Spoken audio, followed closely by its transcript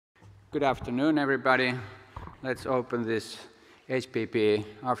Good afternoon, everybody. Let's open this HPB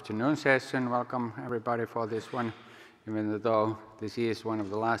afternoon session. Welcome, everybody, for this one. Even though this is one of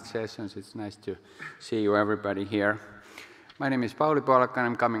the last sessions, it's nice to see you, everybody, here. My name is Pauli Polak, and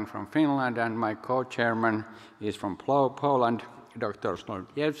I'm coming from Finland, and my co-chairman is from Poland, Dr.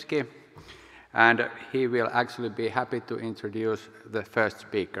 Slonkiewski, and he will actually be happy to introduce the first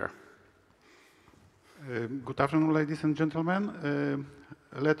speaker. Good afternoon, ladies and gentlemen.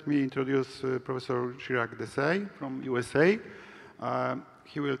 Let me introduce Professor Chirag Desai from USA.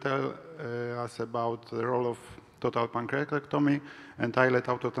 He will tell us about the role of total pancreatectomy and ISLET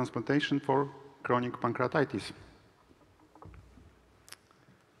auto-transplantation for chronic pancreatitis.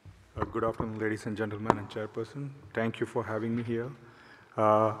 Good afternoon, ladies and gentlemen and chairperson. Thank you for having me here.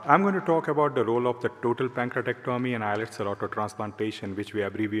 I'm going to talk about the role of the total pancreatectomy and islet cell auto-transplantation, which we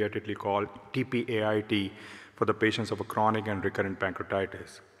abbreviatedly call TPAIT, for the patients of a chronic and recurrent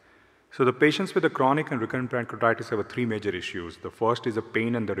pancreatitis. So the patients with the chronic and recurrent pancreatitis have three major issues. The first is the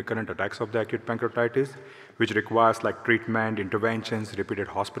pain and the recurrent attacks of the acute pancreatitis, which requires like treatment, interventions, repeated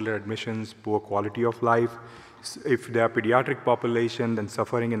hospital admissions, poor quality of life. If they are pediatric population, then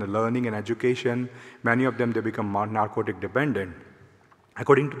suffering in the learning and education, many of them, they become narcotic dependent.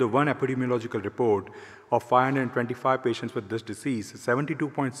 According to the one epidemiological report of 525 patients with this disease,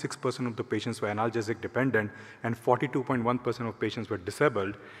 72.6% of the patients were analgesic dependent and 42.1% of patients were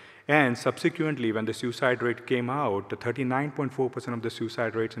disabled. And subsequently, when the suicide rate came out, 39.4% of the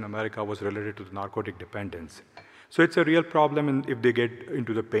suicide rates in America was related to the narcotic dependence. So it's a real problem if they get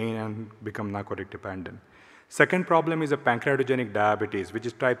into the pain and become narcotic dependent. Second problem is a pancreatogenic diabetes, which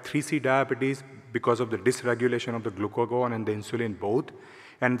is type 3C diabetes because of the dysregulation of the glucagon and the insulin both.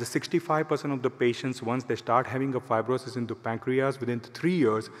 And the 65% of the patients, once they start having a fibrosis in the pancreas, within 3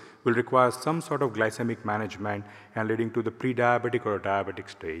 years, will require some sort of glycemic management and leading to the pre-diabetic or a diabetic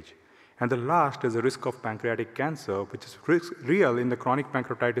stage. And the last is the risk of pancreatic cancer, which is real in the chronic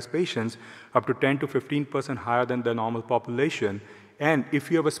pancreatitis patients, up to 10 to 15% higher than the normal population. And if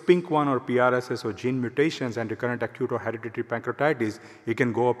you have a SPINK1 or PRSS or gene mutations and recurrent acute or hereditary pancreatitis, it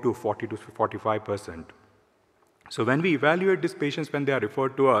can go up to 40 to 45%. So when we evaluate these patients when they are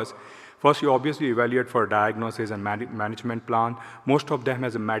referred to us, first you obviously evaluate for diagnosis and management plan. Most of them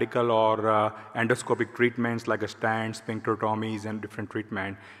has a medical or endoscopic treatments like a stent, sphincterotomies, and different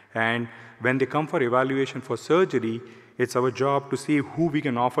treatment. And when they come for evaluation for surgery, it's our job to see who we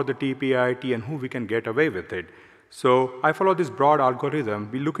can offer the TPAIT and who we can get away with it. So I follow this broad algorithm.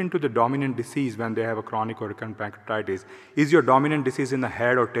 We look into the dominant disease when they have a chronic or recurrent pancreatitis. Is your dominant disease in the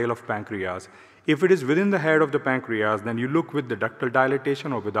head or tail of pancreas? If it is within the head of the pancreas, then you look with the ductal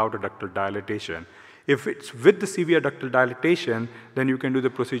dilatation or without a ductal dilatation. If it's with the severe ductal dilatation, then you can do the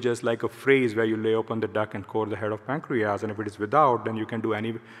procedures like a phrase where you lay open the duct and core the head of pancreas. And if it is without, then you can do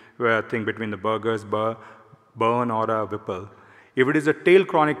anything between the burgers, burn, or a Whipple. If it is a tail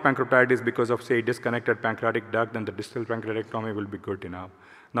chronic pancreatitis because of, say, disconnected pancreatic duct, then the distal pancreatectomy will be good enough.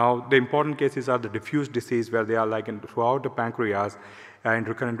 Now, the important cases are the diffuse disease where they are like throughout the pancreas and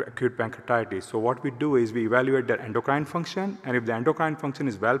recurrent acute pancreatitis. So what we do is we evaluate their endocrine function, and if the endocrine function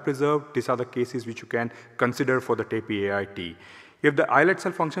is well preserved, these are the cases which you can consider for the TPAIT. If the islet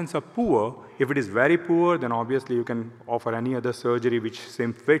cell functions are poor, if it is very poor, then obviously you can offer any other surgery which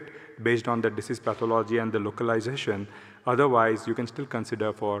seems fit based on the disease pathology and the localization. Otherwise, you can still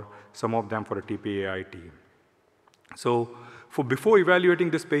consider for some of them for a TPAIT. So before evaluating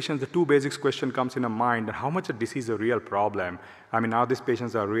these patients, the two basic questions comes in mind: how much a disease is a real problem? I mean, are these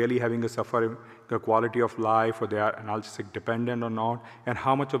patients are really having a suffering the quality of life, or they are analgesic dependent or not? And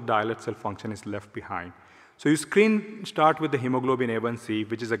how much of the islet cell function is left behind? So you start with the hemoglobin A1C,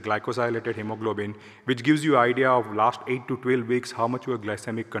 which is a glycosylated hemoglobin, which gives you idea of last 8 to 12 weeks how much your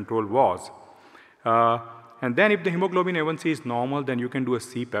glycemic control was. And then if the hemoglobin A1C is normal, then you can do a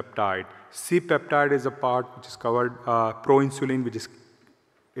C-peptide. C-peptide is a part which is covered proinsulin,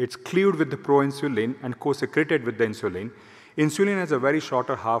 it's cleaved with the proinsulin and co-secreted with the insulin. Insulin has a very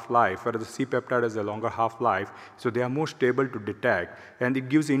shorter half-life, whereas the C-peptide has a longer half-life, so they are more stable to detect, and it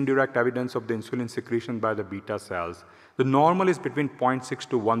gives indirect evidence of the insulin secretion by the beta cells. The normal is between 0.6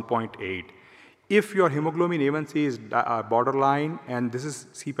 to 1.8. If your hemoglobin A1C is borderline, and this is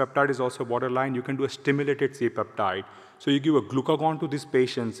C-peptide is also borderline, you can do a stimulated C-peptide. So you give a glucagon to these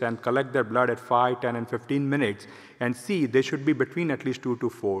patients and collect their blood at 5, 10, and 15 minutes and see they should be between at least 2 to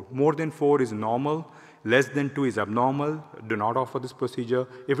 4. More than 4 is normal. Less than 2 is abnormal. Do not offer this procedure.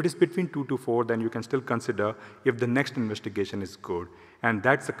 If it is between 2 to 4, then you can still consider if the next investigation is good. And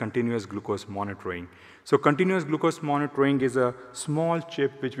that's the continuous glucose monitoring. So continuous glucose monitoring is a small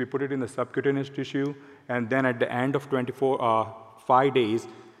chip which we put it in the subcutaneous tissue, and then at the end of 5 days,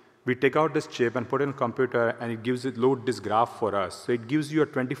 We take out this chip and put it in a computer, and it gives it load this graph for us. So it gives you a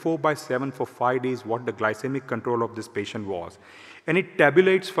 24/7 for 5 days what the glycemic control of this patient was. And it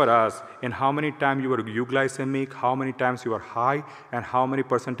tabulates for us in how many times you were euglycemic, how many times you are high, and how many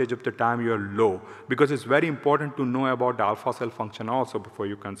percentage of the time you are low. Because it's very important to know about the alpha cell function also before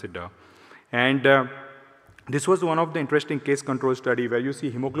you consider. And this was one of the interesting case control study where you see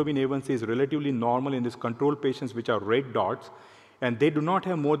hemoglobin A1C is relatively normal in these control patients, which are red dots, and they do not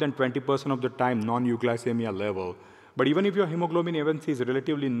have more than 20% of the time non-euglycemia level. But even if your hemoglobin A1C is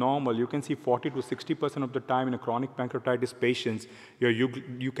relatively normal, you can see 40 to 60% of the time in a chronic pancreatitis patients,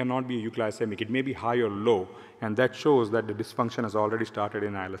 you cannot be euglycemic. It may be high or low, and that shows that the dysfunction has already started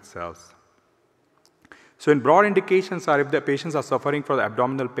in islet cells. So in broad indications are if the patients are suffering from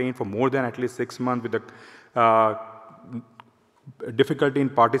abdominal pain for more than at least 6 months with the difficulty in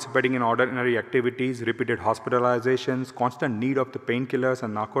participating in ordinary activities, repeated hospitalizations, constant need of the painkillers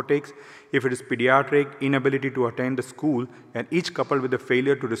and narcotics, if it is pediatric, inability to attend the school, and each coupled with the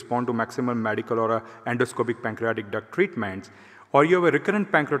failure to respond to maximum medical or endoscopic pancreatic duct treatments, or you have a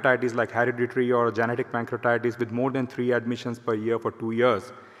recurrent pancreatitis like hereditary or genetic pancreatitis with more than 3 admissions per year for 2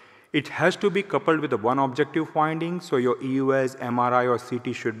 years. It has to be coupled with the one objective finding, so your EUS, MRI, or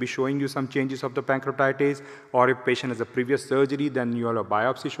CT should be showing you some changes of the pancreatitis, or if patient has a previous surgery, then you have a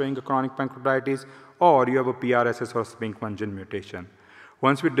biopsy showing a chronic pancreatitis, or you have a PRSS or SPINK1 gene mutation.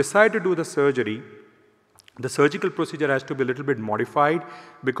 Once we decide to do the surgery, the surgical procedure has to be a little bit modified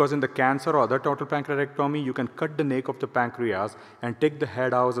because in the cancer or other total pancreatectomy, you can cut the neck of the pancreas and take the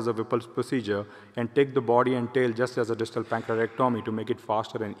head out as a Whipple's procedure and take the body and tail just as a distal pancreatectomy to make it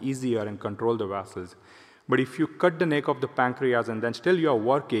faster and easier and control the vessels. But if you cut the neck of the pancreas and then still you are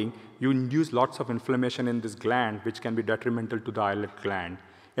working, you induce lots of inflammation in this gland, which can be detrimental to the islet gland.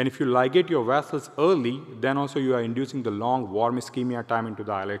 And if you ligate your vessels early, then also you are inducing the long warm ischemia time into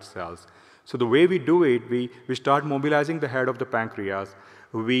the islet cells. So the way we do it, we start mobilizing the head of the pancreas,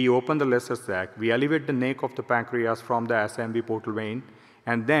 we open the lesser sac, we elevate the neck of the pancreas from the SMB portal vein,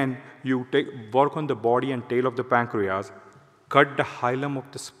 and then you work on the body and tail of the pancreas, cut the hilum of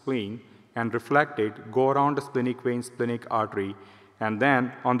the spleen and reflect it, go around the splenic vein, splenic artery, and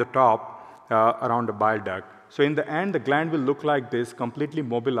then on the top around the bile duct. So in the end, the gland will look like this, completely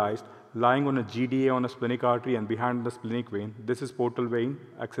mobilized, lying on a GDA on a splenic artery and behind the splenic vein. This is portal vein,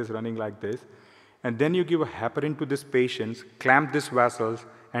 axis running like this. And then you give a heparin to these patients, clamp these vessels,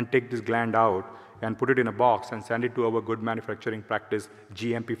 and take this gland out and put it in a box and send it to our good manufacturing practice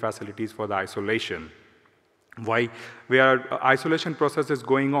GMP facilities for the isolation. Why? Where isolation process is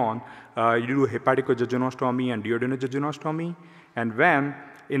going on, you do hepaticojejunostomy and duodenojejunostomy, and when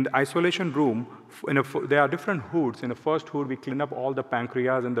in the isolation room, there are different hoods. In the first hood, we clean up all the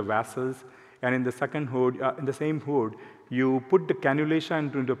pancreas and the vessels, and in the second hood, in the same hood, you put the cannulation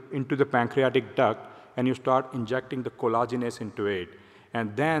into the pancreatic duct, and you start injecting the collagenase into it.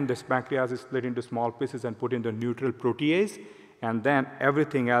 And then this pancreas is split into small pieces and put in the neutral protease, and then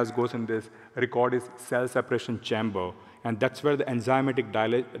everything else goes in this Ricordi's cell separation chamber. And that's where the enzymatic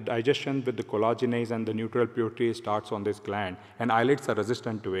digestion with the collagenase and the neutral protease starts on this gland, and islets are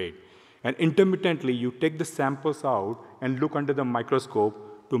resistant to it. And intermittently, you take the samples out and look under the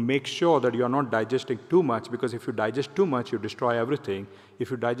microscope to make sure that you are not digesting too much, because if you digest too much, you destroy everything. If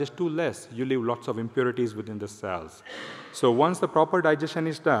you digest too less, you leave lots of impurities within the cells. So once the proper digestion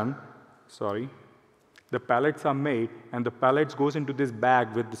is done, the pellets are made, and the pellets goes into this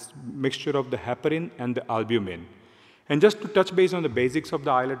bag with this mixture of the heparin and the albumin. And just to touch base on the basics of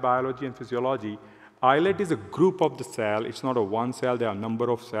the islet biology and physiology, islet is a group of the cell. It's not a one cell. There are a number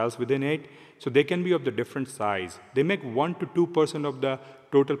of cells within it. So they can be of the different size. They make 1 to 2% of the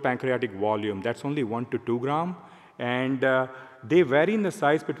total pancreatic volume. That's only 1 to 2 gram. And they vary in the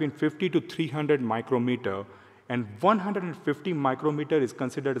size between 50 to 300 micrometer. And 150 micrometer is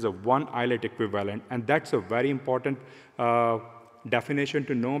considered as a 1 islet equivalent. And that's a very important definition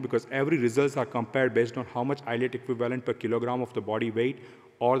to know, because every results are compared based on how much islet equivalent per kilogram of the body weight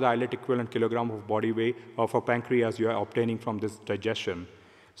or the islet equivalent kilogram of body weight of a pancreas you are obtaining from this digestion.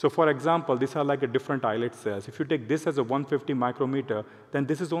 So for example, these are like a different islet cells. If you take this as a 150 micrometer, then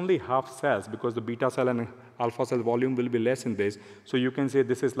this is only half cells, because the beta cell and alpha cell volume will be less in this. So you can say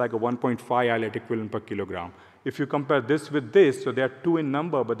this is like a 1.5 islet equivalent per kilogram. If you compare this with this, so they are 2 in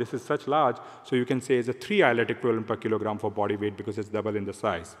number, but this is such large, so you can say it's a 3 islet equivalent per kilogram for body weight, because it's double in the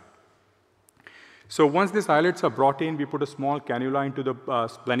size. So once these islets are brought in, we put a small cannula into the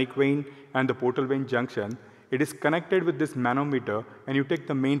splenic vein and the portal vein junction. It is connected with this manometer, and you take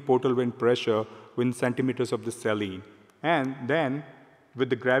the main portal vein pressure within centimeters of the saline. And then, with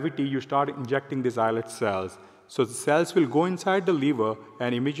the gravity, you start injecting these islet cells. So the cells will go inside the liver,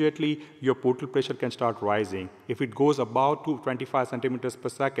 and immediately your portal pressure can start rising. If it goes about to 25 centimeters per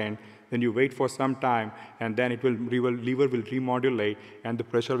second, then you wait for some time, and then liver will remodulate, and the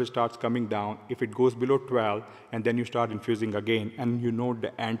pressure will start coming down. If it goes below 12, and then you start infusing again, and you know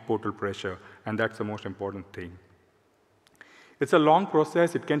the end portal pressure, and that's the most important thing. It's a long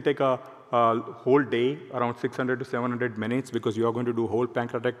process. It can take a whole day, around 600 to 700 minutes, because you are going to do whole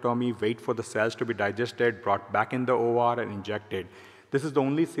pancreatectomy, wait for the cells to be digested, brought back in the OR, and injected. This is the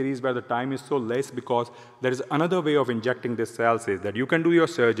only series where the time is so less, because there is another way of injecting these cells is that you can do your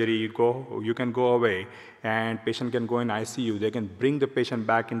surgery, you can go away, and patient can go in ICU. They can bring the patient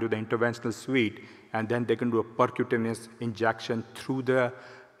back into the interventional suite, and then they can do a percutaneous injection through the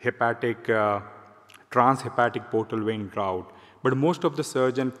hepatic, transhepatic portal vein route. But most of the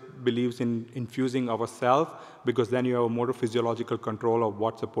surgeon believes in infusing ourselves, because then you have a more physiological control of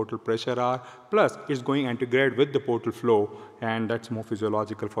what the portal pressure are. Plus, it's going integrate with the portal flow, and that's more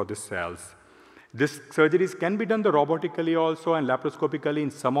physiological for the cells. These surgeries can be done robotically also and laparoscopically.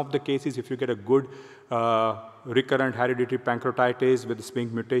 In some of the cases, if you get a good recurrent hereditary pancreatitis with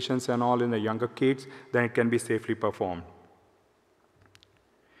SPINK mutations and all in the younger kids, then it can be safely performed.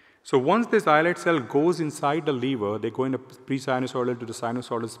 So once this islet cell goes inside the liver, they go in a pre-sinusoidal to the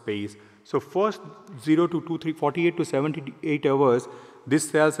sinusoidal space. So first 48 to 78 hours, these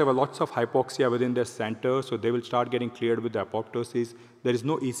cells have lots of hypoxia within their center, so they will start getting cleared with the apoptosis. There is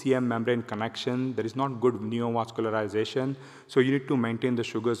no ECM membrane connection. There is not good neovascularization. So you need to maintain the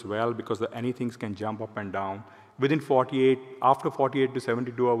sugars well, because anything can jump up and down. Within after 48 to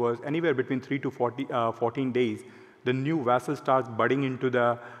 72 hours, anywhere between 3 to 14 days, the new vessel starts budding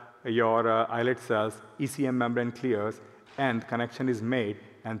into your islet cells, ECM membrane clears, and connection is made,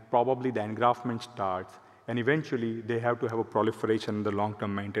 and probably the engraftment starts. And eventually, they have to have a proliferation and the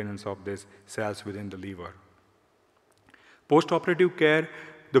long-term maintenance of these cells within the liver. Post-operative care,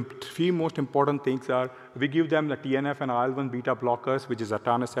 the three most important things are, we give them the TNF and IL-1 beta blockers, which is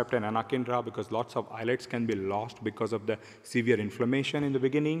etanercept and anakinra, because lots of islets can be lost because of the severe inflammation in the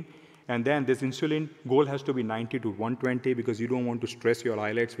beginning. And then this insulin goal has to be 90 to 120, because you don't want to stress your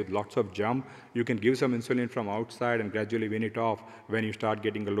islets with lots of jump. You can give some insulin from outside and gradually wean it off when you start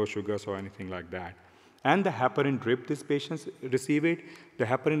getting a low sugars or anything like that. And the heparin drip, these patients receive it. The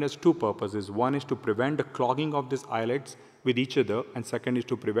heparin has two purposes. One is to prevent the clogging of these islets with each other, and second is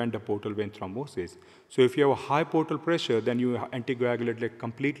to prevent the portal vein thrombosis. So if you have a high portal pressure, then you anticoagulate like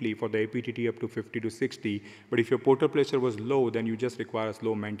completely for the APTT up to 50 to 60. But if your portal pressure was low, then you just require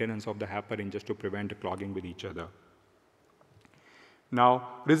slow maintenance of the heparin just to prevent the clogging with each other.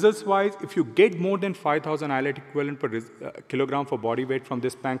 Now, results-wise, if you get more than 5,000 islet equivalent per kilogram for body weight from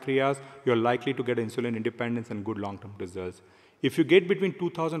this pancreas, you're likely to get insulin independence and good long-term results. If you get between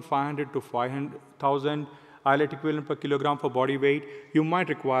 2,500 to 500,000 islet equivalent per kilogram for body weight, you might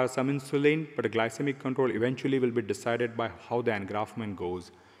require some insulin, but a glycemic control eventually will be decided by how the engraftment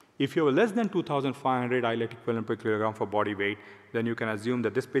goes. If you have less than 2,500 islet equivalent per kilogram for body weight, then you can assume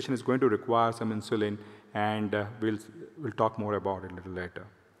that this patient is going to require some insulin, and we'll talk more about it a little later.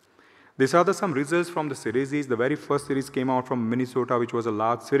 These are some results from the series. The very first series came out from Minnesota, which was a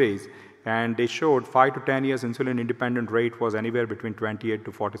large series, and they showed 5 to 10 years insulin independent rate was anywhere between 28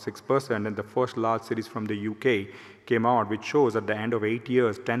 to 46%, and the first large series from the UK came out, which shows at the end of 8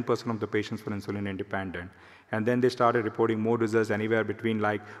 years, 10% of the patients were insulin independent. And then they started reporting more results anywhere between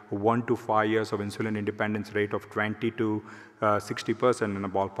like 1 to 5 years of insulin independence rate of 20 to 60% in a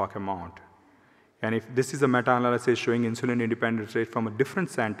ballpark amount. And if this is a meta-analysis showing insulin independence rate from different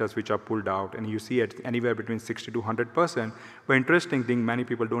centers which are pulled out, and you see it anywhere between 60 to 100%, but interesting thing, many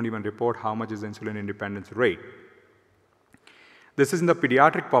people don't even report how much is the insulin independence rate. This is in the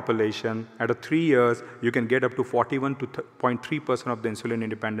pediatric population. At 3 years, you can get up to 41.3% of the insulin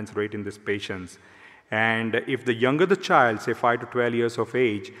independence rate in these patients. And if the younger the child, say 5 to 12 years of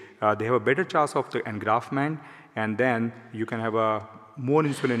age, they have a better chance of the engraftment, and then you can have a more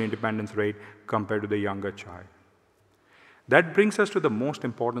insulin independence rate compared to the younger child. That brings us to the most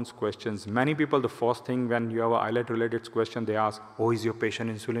important questions. Many people, the first thing when you have an islet-related question, they ask, oh, is your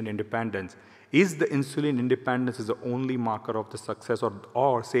patient insulin independent? Is the insulin independence is the only marker of the success,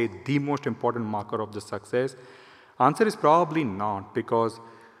 or say the most important marker of the success? Answer is probably not, because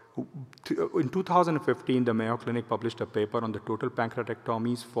in 2015, the Mayo Clinic published a paper on the total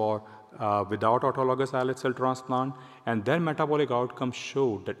pancreatectomies for without autologous islet cell transplant, and their metabolic outcomes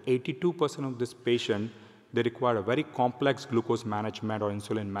showed that 82% of this patient, they required a very complex glucose management or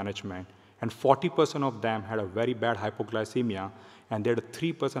insulin management, and 40% of them had a very bad hypoglycemia, and they had a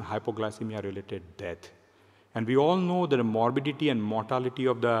 3% hypoglycemia-related death. And we all know that the morbidity and mortality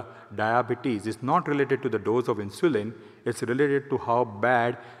of the diabetes is not related to the dose of insulin, it's related to how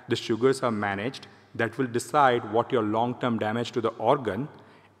bad the sugars are managed. That will decide what your long-term damage to the organ.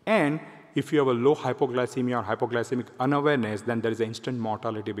 And if you have a low hypoglycemia or hypoglycemic unawareness, then there is instant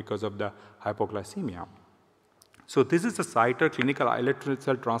mortality because of the hypoglycemia. So this is the CITER Clinical Islet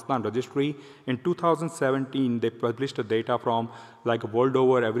Cell Transplant Registry. In 2017, they published the data from like world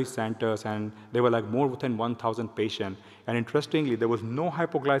over every centers, and they were like more than 1,000 patients. And interestingly, there was no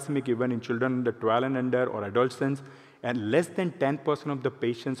hypoglycemic event in children under 12 and under or adolescents, and less than 10% of the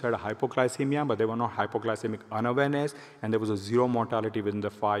patients had a hypoglycemia, but they were not hypoglycemic unawareness, and there was a zero mortality within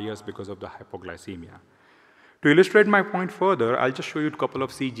the 5 years because of the hypoglycemia. To illustrate my point further, I'll just show you a couple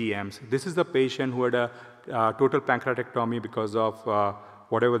of CGMs. This is the patient who had a total pancreatectomy because of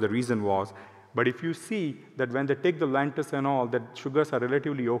whatever the reason was. But if you see that when they take the Lantus and all, the sugars are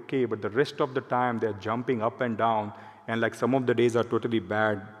relatively okay, but the rest of the time they're jumping up and down, and like some of the days are totally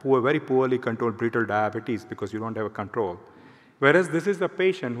bad, very poorly controlled brittle diabetes because you don't have a control. Whereas this is the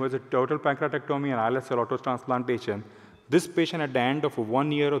patient who has a total pancreatectomy and islet cell autotransplantation. This patient at the end of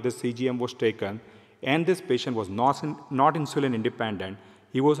 1 year of the CGM was taken, and this patient was not insulin independent.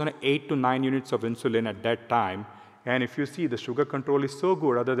 He was on 8 to 9 units of insulin at that time. And if you see, the sugar control is so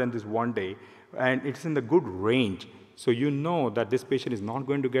good other than this 1 day, and it's in the good range. So you know that this patient is not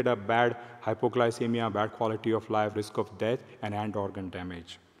going to get a bad hypoglycemia, bad quality of life, risk of death, and end organ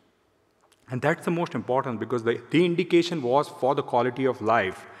damage. And that's the most important because the indication was for the quality of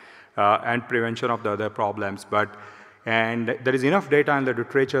life and prevention of the other problems. And there is enough data in the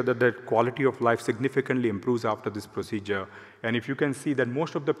literature that the quality of life significantly improves after this procedure. And if you can see that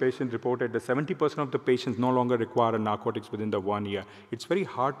most of the patients reported that 70% of the patients no longer require narcotics within the 1 year. It's very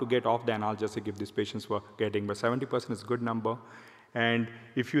hard to get off the analgesic if these patients were getting, but 70% is a good number. And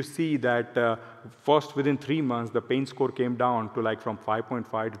if you see that first within 3 months, the pain score came down to like from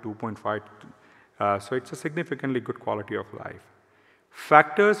 5.5 to 2.5. So it's a significantly good quality of life.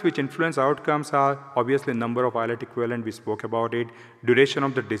 Factors which influence outcomes are obviously number of islet equivalent, we spoke about it. Duration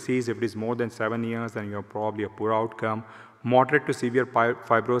of the disease, if it is more than 7 years, then you have probably a poor outcome. Moderate to severe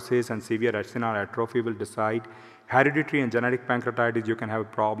fibrosis and severe acinar atrophy will decide. Hereditary and genetic pancreatitis, you can have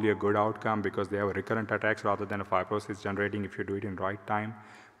probably a good outcome because they have recurrent attacks rather than a fibrosis generating if you do it in right time.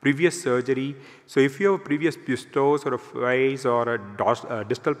 Previous surgery, so if you have a previous pustose or a phase or a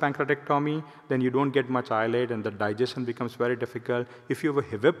distal pancreatectomy, then you don't get much islet and the digestion becomes very difficult. If you have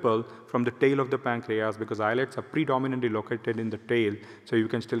a Whipple from the tail of the pancreas, because islets are predominantly located in the tail, so you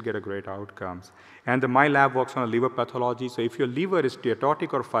can still get a great outcomes. And my lab works on a liver pathology, so if your liver is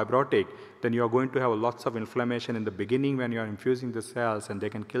steatotic or fibrotic, then you are going to have lots of inflammation in the beginning when you are infusing the cells, and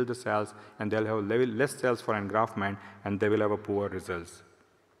they can kill the cells, and they'll have less cells for engraftment, and they will have a poor results.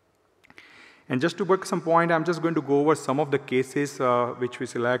 And just to work some point, I'm just going to go over some of the cases which we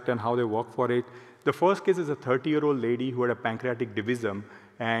select and how they work for it. The first case is a 30-year-old lady who had a pancreatic divisum,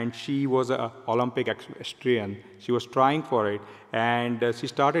 and she was an Olympic equestrian. She was trying for it, and she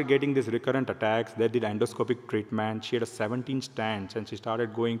started getting these recurrent attacks. They did endoscopic treatment. She had 17 stents, and she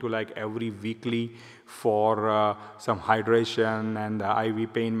started going to like every weekly for some hydration and the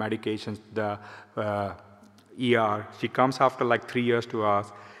IV pain medications, the ER. She comes after like 3 years to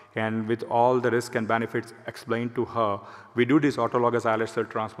us. And with all the risk and benefits explained to her, we do this autologous islet cell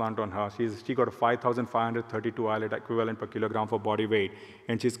transplant on her. She got a 5,532 islet equivalent per kilogram for body weight,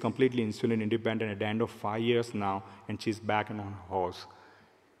 and she's completely insulin independent at the end of 5 years now, and she's back on her horse.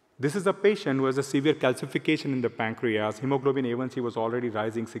 This is a patient who has a severe calcification in the pancreas. Hemoglobin A1C was already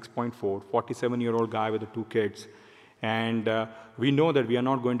rising 6.4, 47-year-old guy with the 2 kids. And we know that we are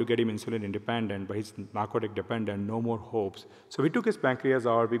not going to get him insulin independent, but he's narcotic dependent, no more hopes. So we took his pancreas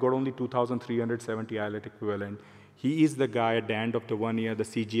out. We got only 2,370 islet equivalent. He is the guy at the end of the 1 year, the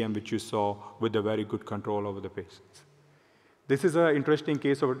CGM which you saw, with a very good control over the patients. This is an interesting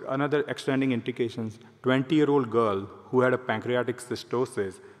case of another extending indications. 20-year-old girl who had a pancreatic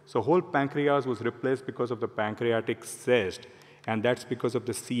cystosis. So whole pancreas was replaced because of the pancreatic cyst, and that's because of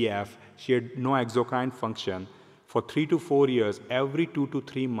the CF. She had no exocrine function. For 3 to 4 years, every 2 to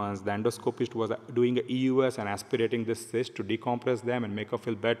 3 months, the endoscopist was doing a EUS and aspirating this cyst to decompress them and make her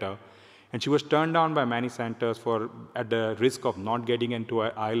feel better. And she was turned down by many centers at the risk of not getting into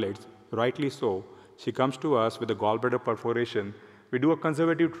her islets, rightly so. She comes to us with a gallbladder perforation. We do a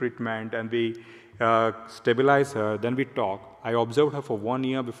conservative treatment, and we stabilize her. Then we talk. I observed her for 1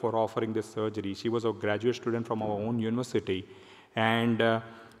 year before offering this surgery. She was a graduate student from our own university. And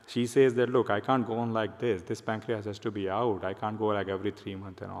She says that, look, I can't go on like this. This pancreas has to be out. I can't go like every 3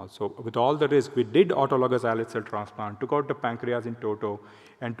 months and all. So with all the risk, we did autologous islet cell transplant, took out the pancreas in toto,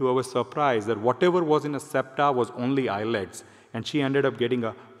 and to our surprise, that whatever was in a septa was only islets. And she ended up getting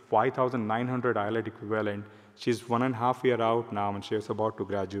a 5,900 islet equivalent. She's 1.5 years out now, and she is about to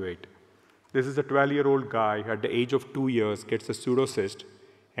graduate. This is a 12-year-old guy at the age of 2 years, gets a pseudocyst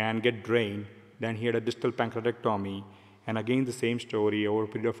and get drained. Then he had a distal pancreatectomy. And again, the same story, over a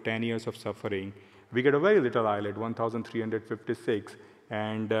period of 10 years of suffering. We get a very little islet, 1,356,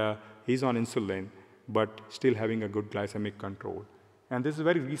 and he's on insulin, but still having a good glycemic control. And this is a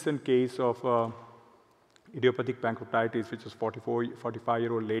very recent case of idiopathic pancreatitis, which was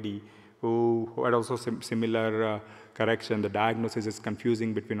 45-year-old lady who had also similar correction. The diagnosis is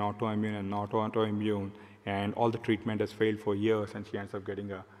confusing between autoimmune and not autoimmune, and all the treatment has failed for years, and she ends up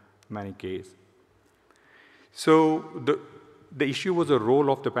getting a many case. So the issue was the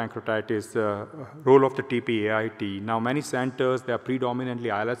role of the pancreatitis, role of the TPAIT. Now many centers, they are predominantly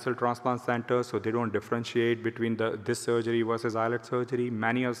islet cell transplant centers, so they don't differentiate between this surgery versus islet surgery.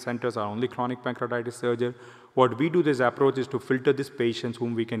 Many of centers are only chronic pancreatitis surgery. What we do this approach is to filter these patients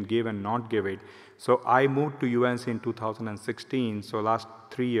whom we can give and not give it. So I moved to UNC in 2016, so last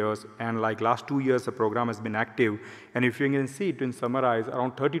 3 years, and like last 2 years the program has been active. And if you can see it in summarize,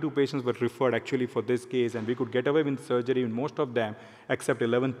 around 32 patients were referred actually for this case, and we could get away with surgery in most of them except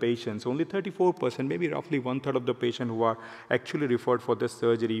 11 patients. Only 34%, maybe roughly 1/3 of the patients who are actually referred for this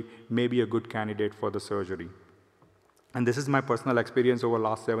surgery may be a good candidate for the surgery. And this is my personal experience over the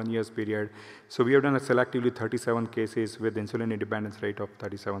last 7 years period. So we have done selectively 37 cases with insulin independence rate of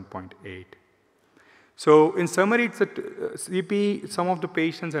 37.8. So in summary, it's CP, some of the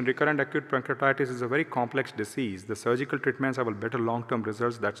patients and recurrent acute pancreatitis is a very complex disease. The surgical treatments have a better long-term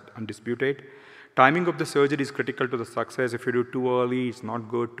results, that's undisputed. Timing of the surgery is critical to the success. If you do too early, it's not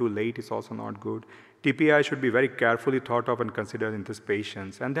good. Too late, it's also not good. TPI should be very carefully thought of and considered in these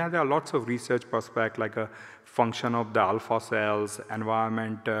patients. And there are lots of research prospects like a function of the alpha cells,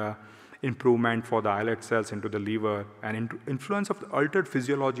 environment, improvement for the islet cells into the liver, and influence of the altered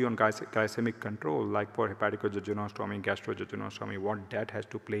physiology on glycemic control, like for hepaticojejunostomy, gastrojejunostomy, what that has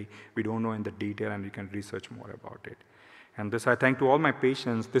to play. We don't know in the detail, and we can research more about it. And this I thank to all my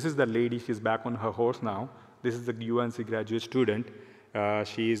patients. This is the lady, she's back on her horse now. This is the UNC graduate student.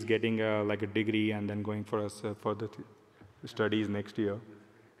 She is getting like a degree and then going for further studies next year.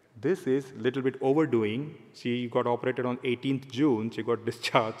 This is a little bit overdoing. She got operated on 18th June. She got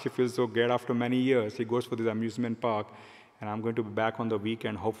discharged. She feels so good after many years. She goes for this amusement park, and I'm going to be back on the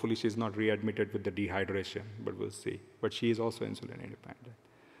weekend. Hopefully she's not readmitted with the dehydration, but we'll see. But she is also insulin independent.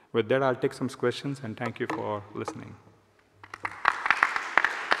 With that, I'll take some questions, and thank you for listening.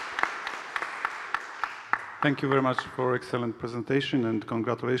 Thank you very much for excellent presentation, and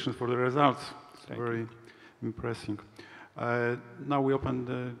congratulations for the results. It's very impressive. Now we open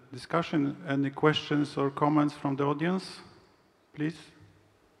the discussion. Any questions or comments from the audience, please?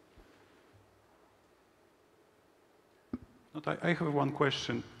 I have one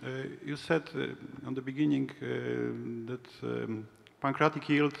question. You said on the beginning that pancreatic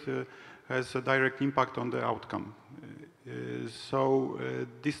yield has a direct impact on the outcome. So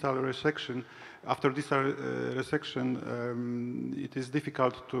distal resection, after distal resection, it is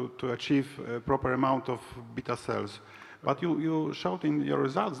difficult to achieve a proper amount of beta cells. But you showed in your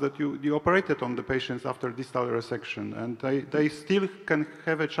results that you operated on the patients after distal resection, and they still can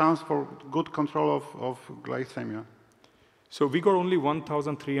have a chance for good control of glycemia. So we got only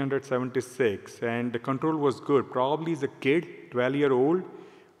 1,376, and the control was good. Probably as a kid, 12-year-old.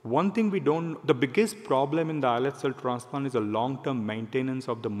 One thing we don't, the biggest problem in the islet cell transplant is the long-term maintenance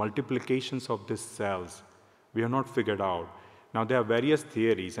of the multiplications of these cells. We have not figured out. Now there are various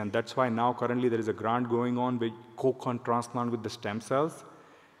theories, and that's why now currently there is a grant going on with co-transplant with the stem cells.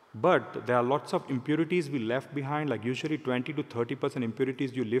 But there are lots of impurities we left behind, like usually 20 to 30%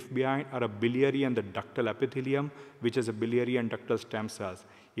 impurities you leave behind are a biliary and the ductal epithelium, which is a biliary and ductal stem cells.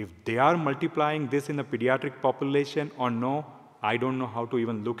 If they are multiplying this in a pediatric population or no, I don't know how to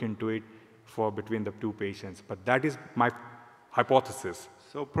even look into it for between the two patients. But that is my hypothesis.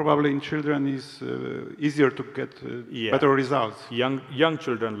 So probably in children is easier to get better results. Young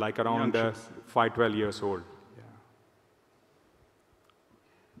children, like around 5, 12 years old.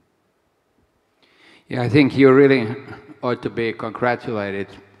 Yeah, I think you really ought to be congratulated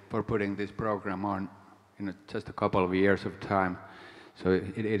for putting this program on in just a couple of years of time. So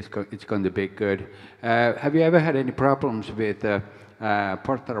it's going to be good. Have you ever had any problems with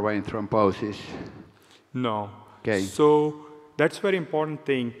portal vein thrombosis? No. Okay. So that's a very important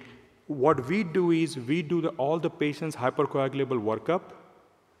thing. What we do is we do all the patients' hypercoagulable workup,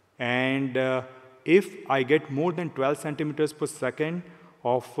 And if I get more than 12 centimeters per second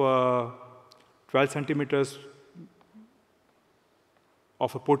of 12 centimeters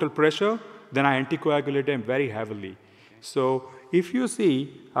of a portal pressure, then I anticoagulate them very heavily. So if you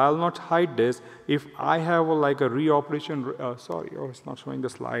see, I'll not hide this, if I have like a reoperation, sorry, it's not showing the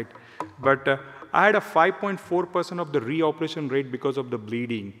slide, but I had a 5.4% of the reoperation rate because of the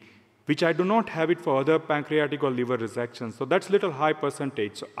bleeding, which I do not have it for other pancreatic or liver resections. So that's little high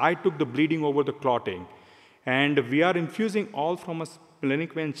percentage. So I took the bleeding over the clotting. And we are infusing all from a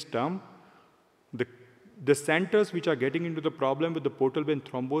splenic vein stem. The centers which are getting into the problem with the portal vein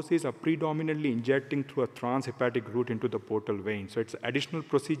thrombosis are predominantly injecting through a transhepatic route into the portal vein. So it's an additional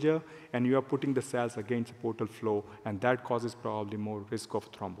procedure, and you are putting the cells against the portal flow, and that causes probably more risk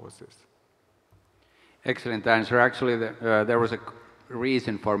of thrombosis. Excellent answer. Actually, there was a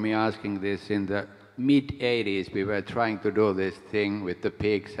reason for me asking this. In the mid-80s, we were trying to do this thing with the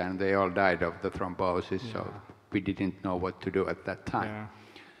pigs, and they all died of the thrombosis, so we didn't know what to do at that time. Yeah.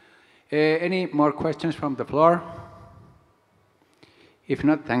 Any more questions from the floor? If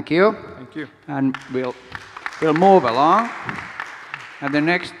not, thank you. Thank you. And we'll move along. And the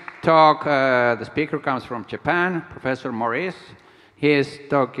next talk, the speaker comes from Japan, Professor Morise. He is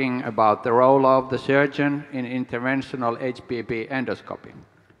talking about the role of the surgeon in interventional HPB endoscopy.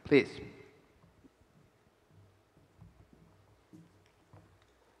 Please.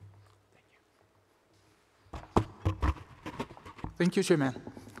 Thank you, Chairman.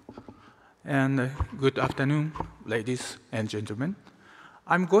 And good afternoon, ladies and gentlemen.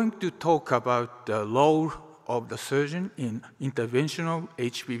 I'm going to talk about the role of the surgeon in interventional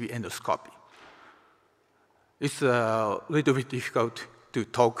HPB endoscopy. It's a little bit difficult to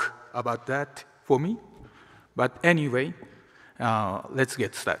talk about that for me, but anyway, let's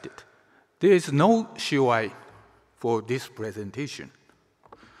get started. There is no COI for this presentation.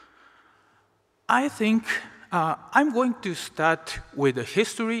 I think I'm going to start with the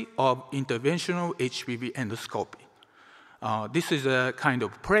history of interventional HPB endoscopy. This is a kind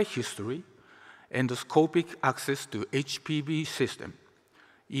of prehistory, endoscopic access to HPB system,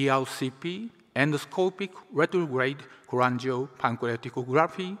 ERCP, endoscopic retrograde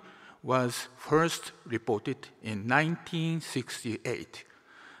cholangiopancreatography was first reported in 1968.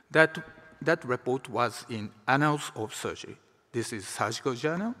 That report was in Annals of Surgery. This is Surgical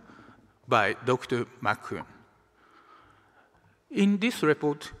Journal by Dr. McCune. In this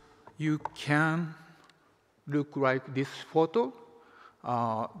report, you can look like this photo.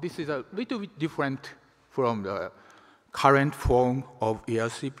 This is a little bit different from the current form of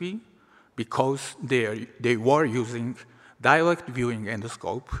ERCP because they were using direct viewing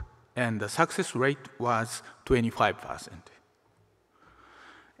endoscope, and the success rate was 25%.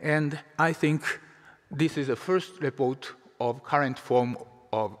 And I think this is the first report of current form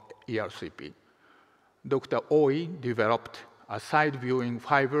of ERCP. Dr. Oi developed a side-viewing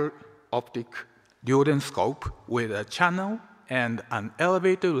fiber optic duodenscope with a channel and an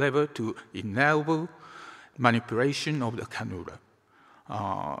elevator lever to enable manipulation of the cannula.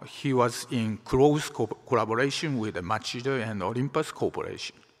 He was in close collaboration with the Machida and Olympus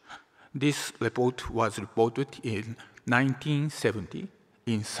Corporation. This report was reported in 1970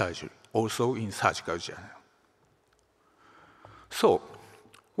 in surgery, also in Surgical Journal. So,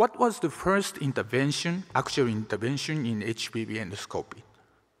 what was the first intervention, actual intervention in HPB endoscopy?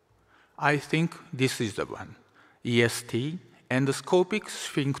 I think this is the one, EST, endoscopic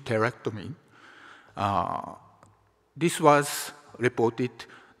sphincterectomy. This was reported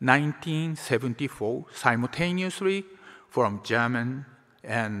 1974 simultaneously from Germany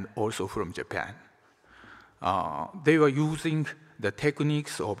and also from Japan. They were using the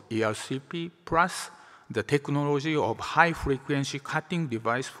techniques of ERCP plus the technology of high-frequency cutting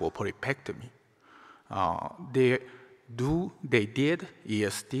device for polypectomy. They did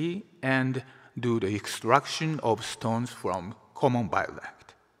EST and do the extraction of stones from common bile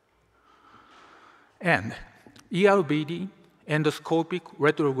duct. And ERBD, endoscopic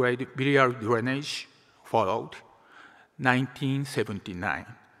retrograde biliary drainage, followed 1979.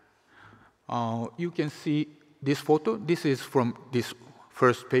 You can see this photo. This is from this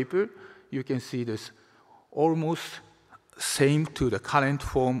first paper. You can see this almost same to the current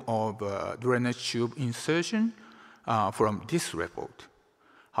form of drainage tube insertion from this report.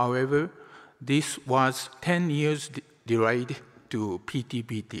 However, this was 10 years delayed to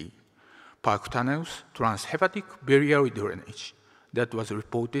PTBT, percutaneous transhepatic biliary drainage, that was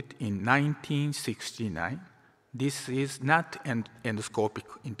reported in 1969. This is not an endoscopic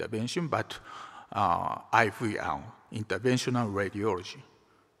intervention, but IVR, interventional radiology.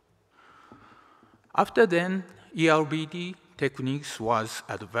 After then, ERBD techniques was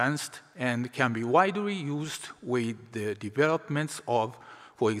advanced and can be widely used with the developments of,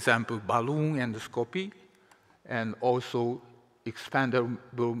 for example, balloon endoscopy and also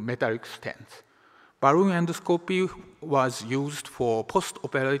expandable metallic stents. Balloon endoscopy was used for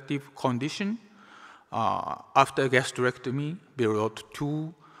post-operative condition after gastrectomy below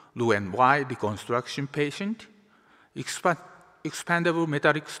 2 Roux-en-Y deconstruction patient. Expandable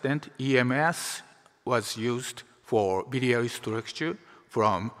metallic stent, EMS, was used for biliary structure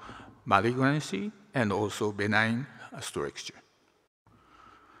from malignancy and also benign structure.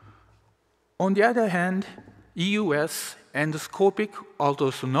 On the other hand, EUS endoscopic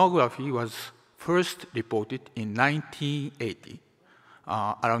ultrasonography was first reported in 1980,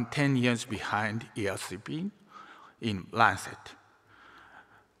 around 10 years behind ERCP in Lancet.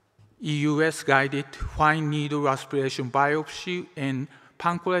 EUS-guided fine needle aspiration biopsy in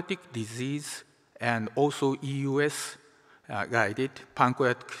pancreatic disease and also EUS-guided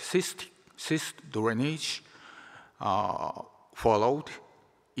pancreatic cyst drainage followed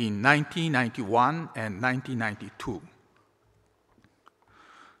in 1991 and 1992.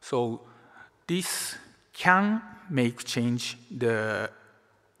 So this can make change the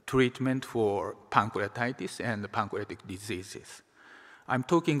treatment for pancreatitis and pancreatic diseases. I'm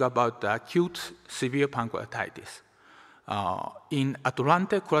talking about acute severe pancreatitis. In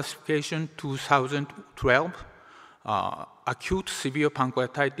Atlanta classification 2012, acute severe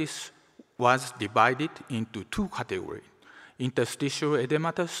pancreatitis was divided into 2 categories: interstitial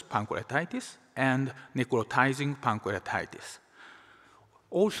edematous pancreatitis and necrotizing pancreatitis.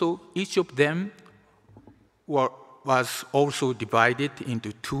 Also, each of them was also divided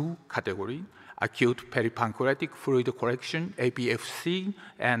into 2 categories: acute peripancreatic fluid collection, APFC,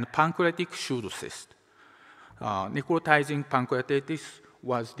 and pancreatic pseudocyst. Necrotizing pancreatitis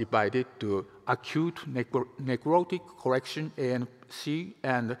was divided to acute necrotic correction, ANC,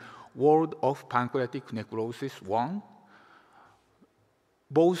 and ward of pancreatic necrosis 1.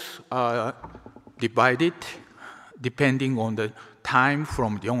 Both are divided depending on the time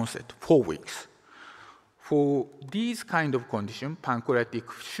from the onset, 4 weeks. For these kind of conditions, pancreatic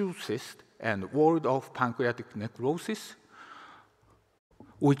pseudocyst and ward of pancreatic necrosis,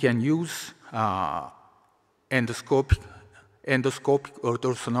 we can use endoscopic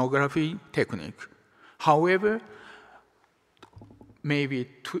ultrasonography technique. However, maybe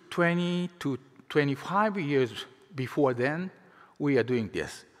 20 to 25 years before then, we are doing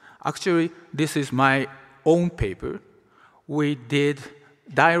this. Actually, this is my own paper. We did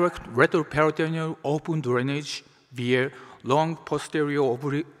direct retroperitoneal open drainage via long posterior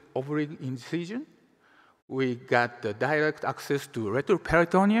oblique incision. We got the direct access to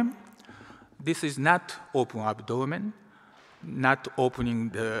retroperitoneum. This is not open abdomen, not opening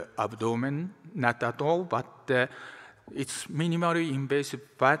the abdomen, not at all, but it's minimally invasive,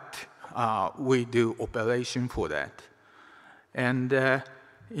 but we do operation for that. And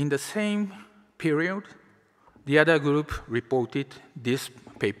in the same period, the other group reported this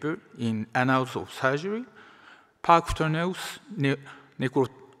paper in Annals of Surgery, percutaneous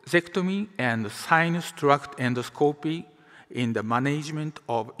necrosectomy and sinus tract endoscopy in the management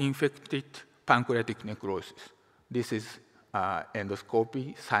of infected pancreatic necrosis. This is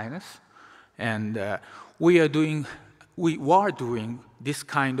endoscopy sinus, and we were doing this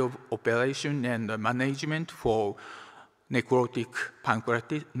kind of operation and management for necrotizing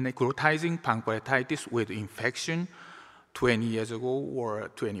pancreatitis with infection 20 years ago or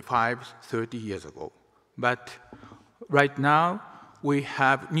 25, 30 years ago. But right now, we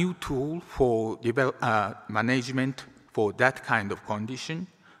have new tool for management for that kind of condition,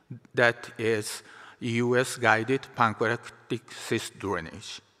 that is US-guided pancreatic cyst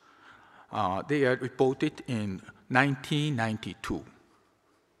drainage. They are reported in 1992.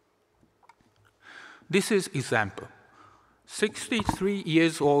 This is example.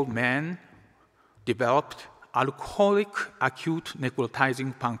 63-year-old man developed alcoholic acute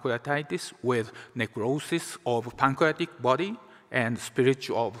necrotizing pancreatitis with necrosis of pancreatic body and spillage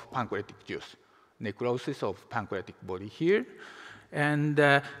of pancreatic juice. Necrosis of pancreatic body here. And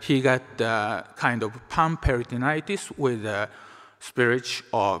he got kind of panperitonitis with spillage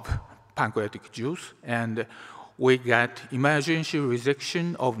of pancreatic juice. And we got emergency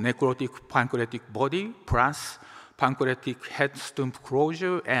resection of necrotic pancreatic body plus pancreatic head stump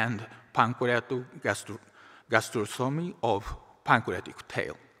closure and pancreatic gastrostomy of pancreatic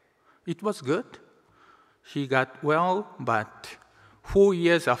tail. It was good. He got well, but 4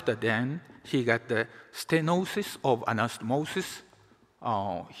 years after then, he got the stenosis of anastomosis.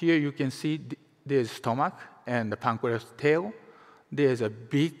 Here you can see there's stomach and the pancreatic tail. There's a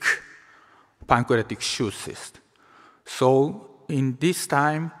big pancreatic shoe cyst. So in this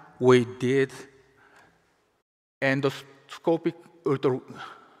time, we did endoscopic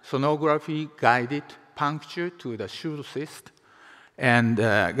ultrasonography guided puncture to the shoot cyst, and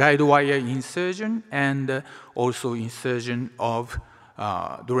guide wire insersion, and also insertion of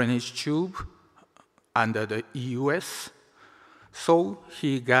drainage tube under the EUS. So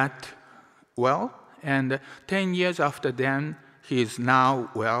he got well, and 10 years after then, he is now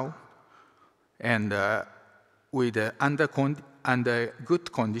well, and with under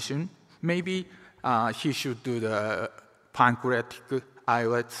good condition. Maybe he should do the pancreatic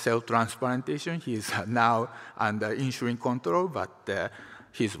islet cell transplantation. He is now under insulin control, but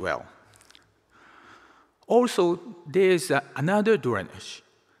he's well. Also, there is another drainage,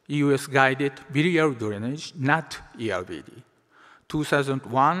 EUS-guided biliary drainage, not ERBD.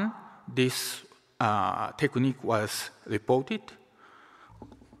 2001, this technique was reported.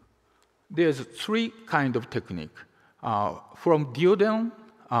 There's three kinds of technique. From duodenum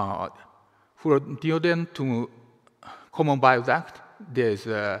to common bile duct, there's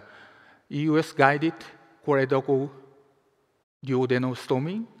a EUS-guided choredocal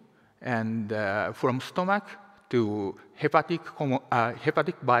duodenostomy, and from stomach to hepatic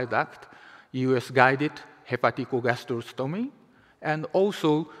bile duct, EUS-guided hepaticogastrostomy, and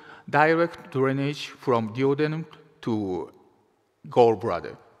also direct drainage from duodenum to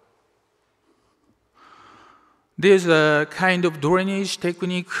gallbladder. This kind of drainage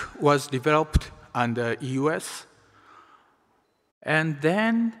technique was developed under EUS, and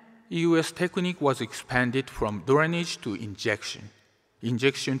then EUS technique was expanded from drainage to injection.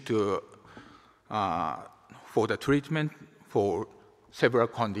 Injection to, for the treatment for several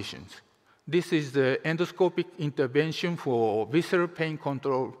conditions. This is the endoscopic intervention for visceral pain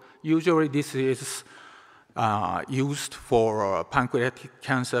control. Usually this is used for pancreatic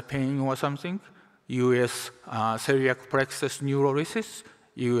cancer pain or something. US celiac plexus neurolysis,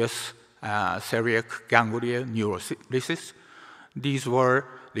 US celiac ganglia neurolysis. These were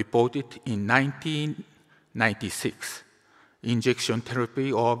reported in 1996. Injection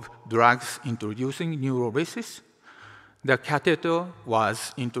therapy of drugs introducing neurolysis. The catheter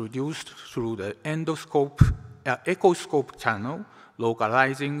was introduced through the echoscope channel,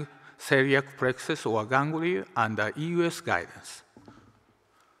 localizing celiac plexus or ganglia under EUS guidance.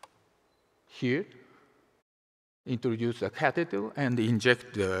 Here, introduce the catheter and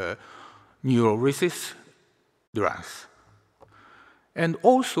inject the neurolysis drugs. And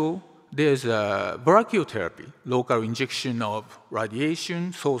also, there's a brachytherapy, local injection of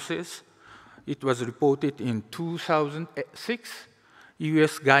radiation sources. It was reported in 2006,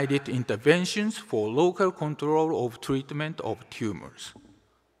 US-guided interventions for local control of treatment of tumors.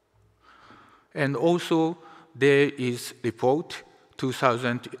 And also, there is report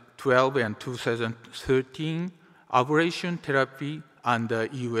 2012 and 2013 ablation therapy under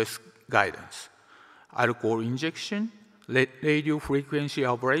US guidance. Alcohol injection, radiofrequency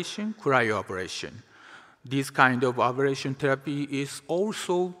ablation, cryoablation. This kind of ablation therapy is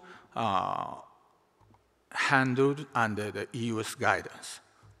also handled under the EUS guidance.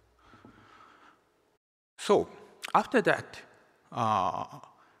 So after that,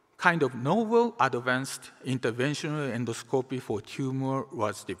 kind of novel advanced interventional endoscopy for tumor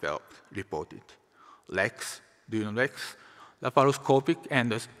was developed, reported. LEX, do you know LEX? Laparoscopic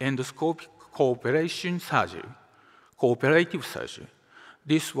and endoscopic cooperation surgery, cooperative surgery.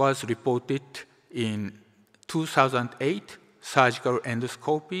 This was reported in 2008, surgical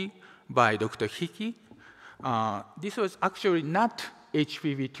endoscopy by Dr. Hickey. This was actually not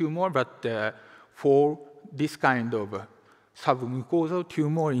HPV tumor, but for this kind of submucosal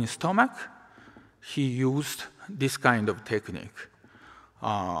tumor in stomach, he used this kind of technique.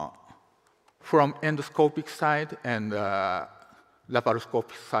 From endoscopic side and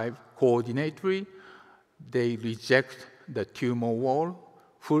laparoscopic side coordinately, they reject the tumor wall,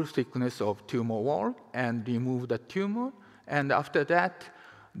 full thickness of tumor wall, and remove the tumor. And after that,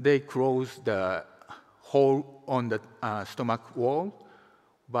 they close the hole on the stomach wall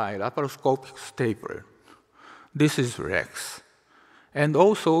by laparoscopic stapler. This is REX. And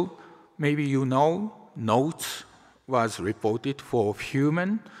also, maybe you know, NOTES was reported for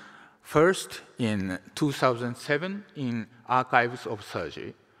human first in 2007 in Archives of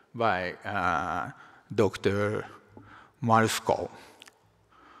Surgery by Dr. Marsco.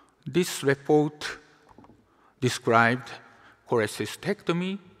 This report described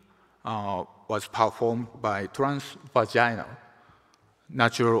cholecystectomy was performed by transvaginal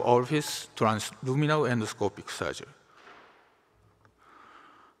natural orifice transluminal endoscopic surgery.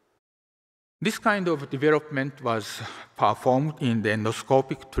 This kind of development was performed in the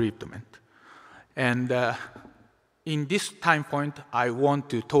endoscopic treatment. And in this time point, I want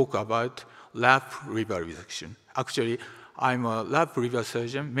to talk about lap liver resection. Actually, I'm a lap liver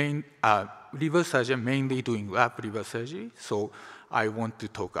surgeon, mainly doing lap liver surgery, so I want to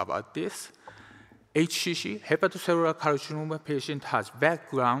talk about this. HCC, hepatocellular carcinoma patient has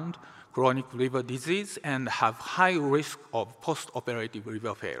background chronic liver disease and have high risk of post-operative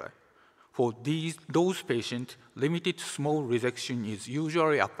liver failure. For those patients, limited small resection is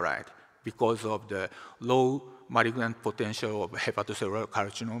usually applied because of the low malignant potential of hepatocellular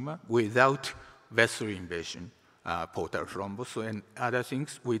carcinoma without vessel invasion, portal thrombus, and other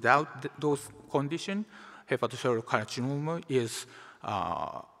things. Without those conditions, hepatocellular carcinoma is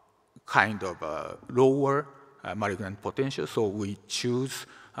kind of a lower malignant potential, so we choose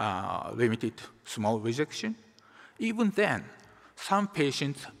limited small resection. Even then, some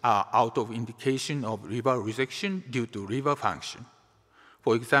patients are out of indication of liver resection due to liver function.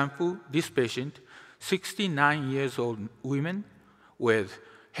 For example, this patient, 69 years old woman with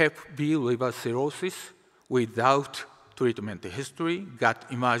Hep B liver cirrhosis without treatment history,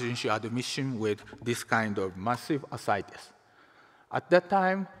 got emergency admission with this kind of massive ascites. At that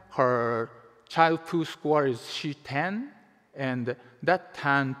time, her child poo score is C10, and that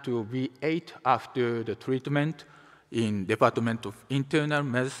turned to B8 after the treatment in Department of Internal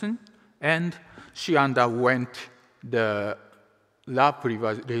Medicine, and she underwent the lap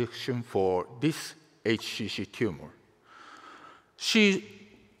liver resection for this HCC tumor. She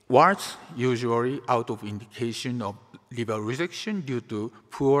was usually out of indication of liver resection due to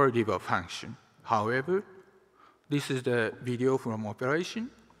poor liver function. However, this is the video from operation.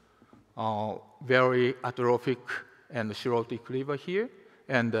 Very atrophic and cirrhotic liver here,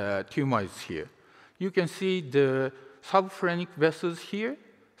 and the tumor is here. You can see the subphrenic vessels here.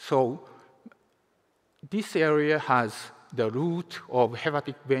 So this area has the root of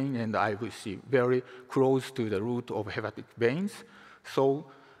hepatic vein and IVC, very close to the root of hepatic veins. So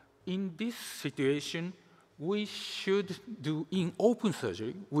in this situation, we should do, in open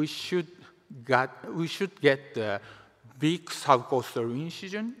surgery, we should get the big subcostal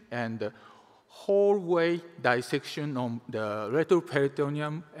incision and whole way dissection of the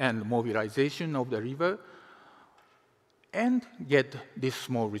retroperitoneum and mobilization of the liver, and get this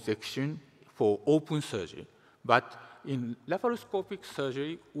small resection for open surgery. But in laparoscopic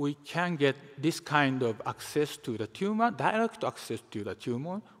surgery, we can get this kind of access to the tumor, direct access to the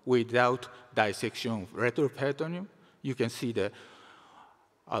tumor, without dissection of retroperitoneum. You can see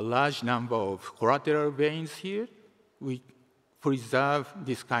a large number of collateral veins here. We preserve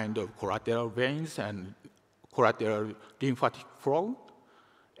this kind of collateral veins and collateral lymphatic flow.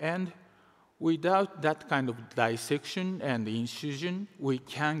 And without that kind of dissection and incision, we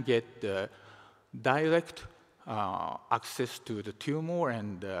can get the direct access to the tumor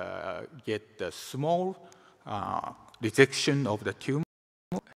and get the small resection of the tumor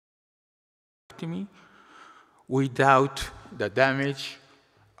without the damage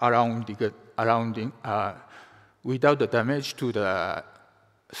without the damage to the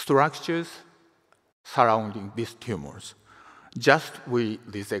structures surrounding these tumors. Just we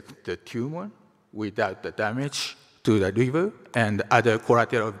resect the tumor without the damage to the liver and other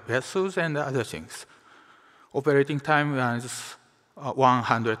collateral vessels and other things. Operating time was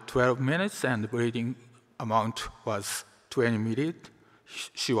 112 minutes, and the bleeding amount was 20 milliliters.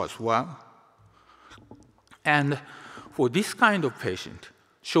 She was 1. And for this kind of patient,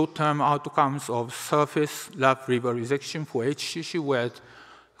 short-term outcomes of surface lap liver resection for HCC with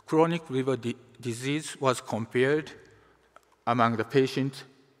chronic liver disease was compared among the patients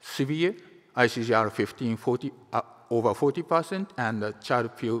severe, ICGR 15, 40, over 40%, and the child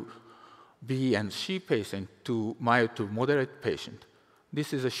B and C patient to mild to moderate patient.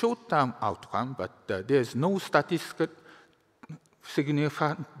 This is a short-term outcome, but there is no statistical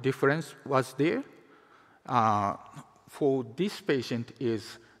significant difference was there. For this patient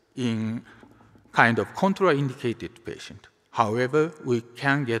is in kind of contraindicated patient. However, we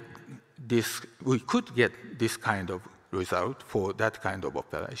could get this kind of result for that kind of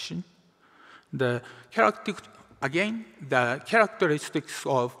operation. The characteristics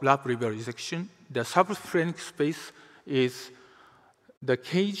of lap liver resection, the subphrenic space is the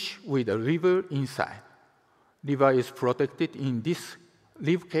cage with the liver inside. Liver is protected in this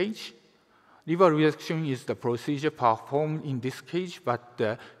liver cage. Liver resection is the procedure performed in this cage, but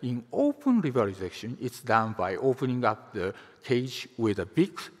in open liver resection, it's done by opening up the cage with a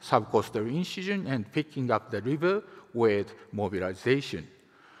big subcostal incision and picking up the liver with mobilization.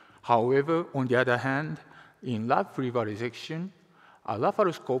 However, on the other hand, in lap liver resection, a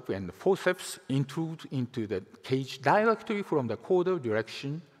laparoscope and forceps intrude into the cage directly from the caudal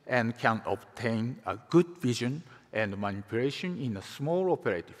direction and can obtain a good vision and manipulation in a small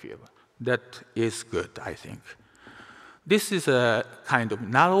operative field. That is good, I think. This is a kind of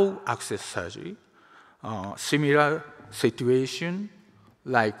narrow access surgery, similar situation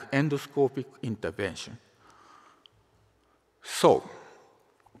like endoscopic intervention. So,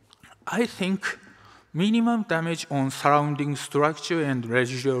 I think minimum damage on surrounding structure and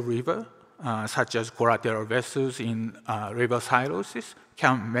residual liver, such as collateral vessels in liver cirrhosis,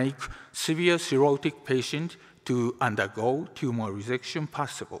 can make severe cirrhotic patient to undergo tumor resection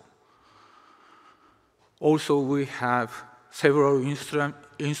possible. Also, we have several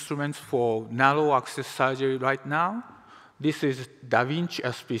instruments for narrow access surgery right now. This is Da Vinci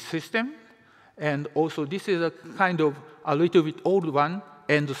SP system, and also this is a kind of a little bit old one,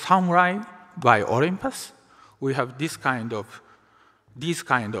 and Samurai by Olympus. We have these kind of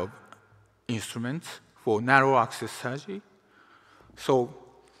instruments for narrow access surgery. So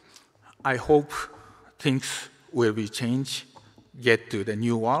I hope things will be changed, get to the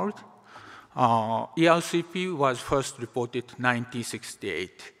new world. ERCP was first reported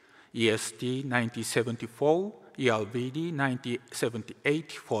 1968, EST 1974, ERVD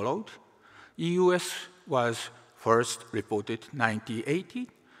 1978 followed. EUS was first reported 1980,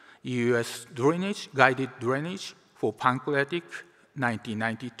 EUS drainage, guided drainage for pancreatic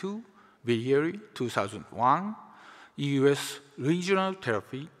 1992, biliary 2001, EUS regional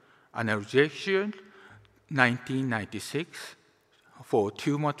therapy, analgesia 1996, for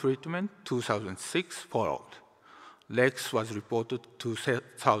tumor treatment 2006 followed. LEX was reported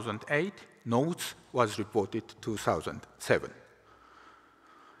 2008, NOTES was reported 2007.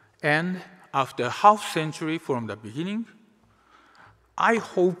 And after half century from the beginning, I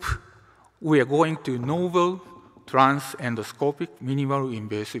hope we are going to novel trans-endoscopic minimal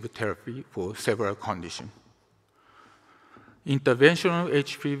invasive therapy for several conditions. Interventional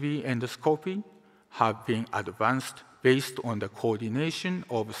HPV endoscopy have been advanced based on the coordination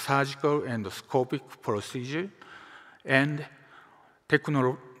of surgical endoscopic procedure and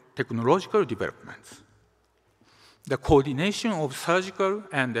technological developments. The coordination of surgical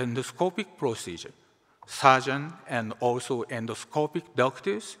and endoscopic procedure, surgeon and also endoscopic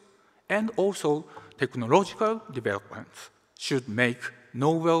doctors, and also technological developments should make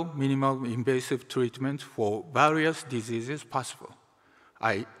novel minimal invasive treatment for various diseases possible,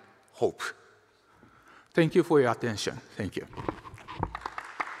 I hope. Thank you for your attention. Thank you.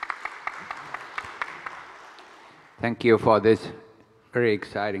 Thank you for this very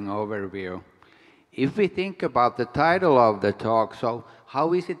exciting overview. If we think about the title of the talk, so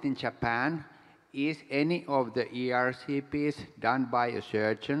how is it in Japan? Is any of the ERCPs done by a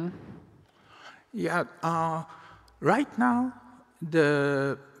surgeon? Yeah, right now,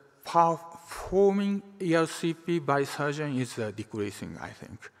 the performing ERCP by surgeon is decreasing, I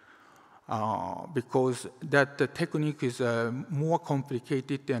think. Because that the technique is more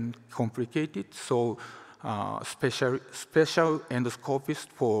complicated and complicated, so special endoscopists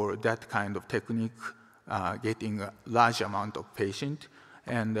for that kind of technique getting a large amount of patient.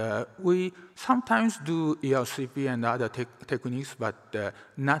 And we sometimes do ERCP and other techniques, but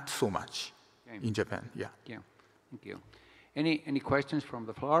not so much in Japan. Yeah. Yeah. Thank you. Any questions from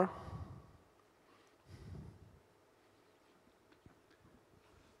the floor?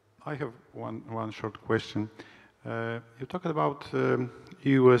 I have one short question. You talked about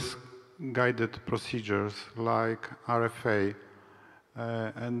US guided procedures like RFA,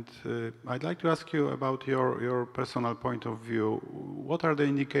 and I'd like to ask you about your personal point of view. What are the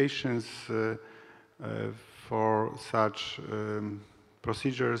indications for such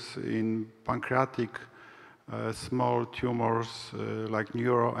procedures in pancreatic small tumors like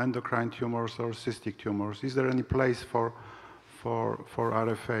neuroendocrine tumors or cystic tumors? Is there any place for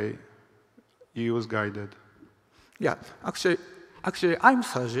RFA US guided? Yeah, actually, I'm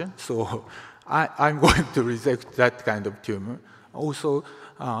surgeon, so I'm going to reject that kind of tumor. Also,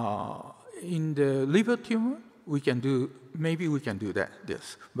 in the liver tumor, maybe we can do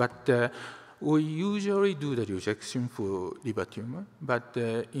this, but we usually do the rejection for liver tumor. But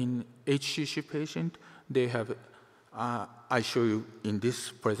in HCC patient, they have. I show you in this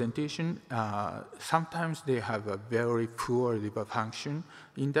presentation, sometimes they have a very poor liver function.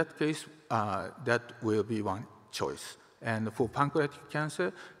 In that case, that will be one choice. And for pancreatic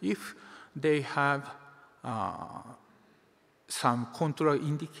cancer, if they have some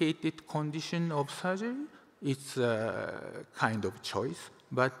contraindicated condition of surgery, it's a kind of choice.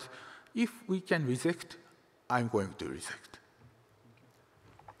 But if we can resect, I'm going to resect.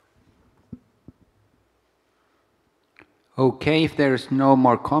 Okay, if there's no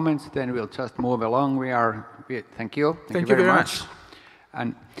more comments, then we'll just move along. Thank you. Thank you very much.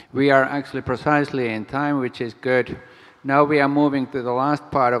 And we are actually precisely in time, which is good. Now we are moving to the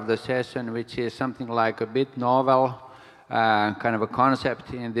last part of the session, which is something like a bit novel, kind of a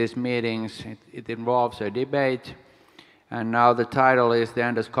concept in these meetings. It involves a debate. And now the title is the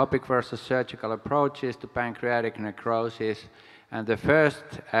endoscopic versus surgical approaches to pancreatic necrosis. And the first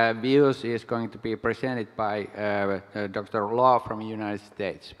views is going to be presented by Dr. Law from the United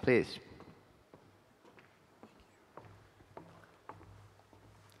States. Please.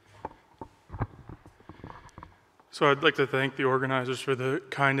 So I'd like to thank the organizers for the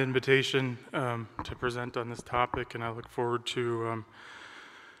kind invitation to present on this topic, and I look forward to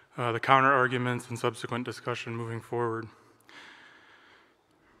the counter arguments and subsequent discussion moving forward.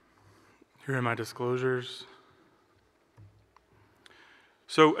 Here are my disclosures.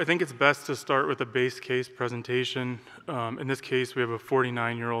 So I think it's best to start with a base case presentation. In this case, we have a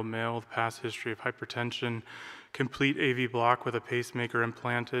 49-year-old male with past history of hypertension, complete AV block with a pacemaker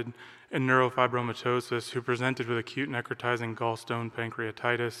implanted, and neurofibromatosis, who presented with acute necrotizing gallstone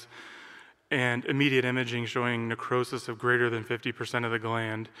pancreatitis and immediate imaging showing necrosis of greater than 50% of the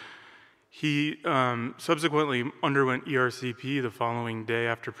gland. He subsequently underwent ERCP the following day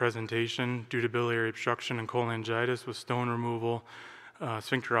after presentation due to biliary obstruction and cholangitis with stone removal,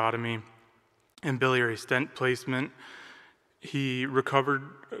 sphincterotomy, and biliary stent placement. He recovered,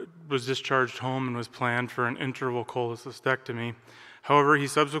 was discharged home, and was planned for an interval cholecystectomy. However, he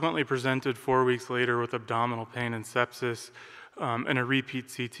subsequently presented 4 weeks later with abdominal pain and sepsis, and a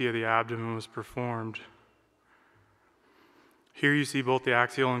repeat CT of the abdomen was performed. Here you see both the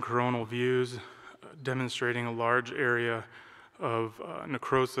axial and coronal views demonstrating a large area of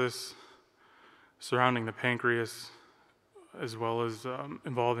necrosis surrounding the pancreas, as well as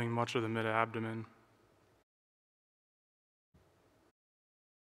involving much of the mid-abdomen.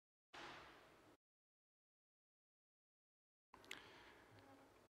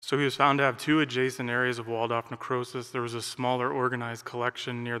 So he was found to have two adjacent areas of walled-off necrosis. There was a smaller organized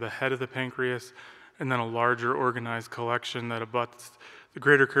collection near the head of the pancreas, and then a larger organized collection that abuts the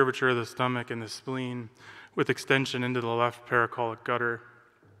greater curvature of the stomach and the spleen, with extension into the left paracolic gutter.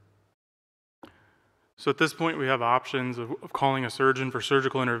 So at this point, we have options of calling a surgeon for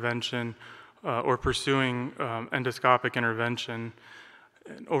surgical intervention or pursuing endoscopic intervention.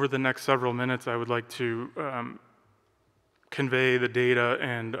 And over the next several minutes, I would like to convey the data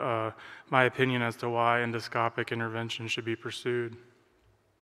and my opinion as to why endoscopic intervention should be pursued.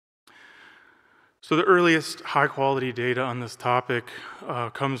 So the earliest high-quality data on this topic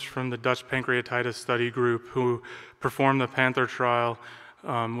comes from the Dutch pancreatitis study group who performed the PANTHER trial,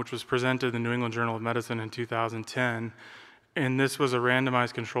 which was presented in the New England Journal of Medicine in 2010. And this was a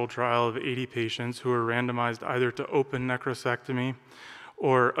randomized controlled trial of 80 patients who were randomized either to open necrosectomy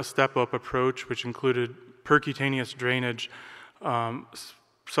or a step-up approach, which included percutaneous drainage,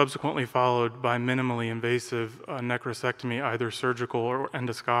 subsequently followed by minimally invasive necrosectomy, either surgical or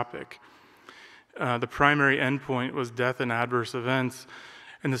endoscopic. The primary endpoint was death and adverse events,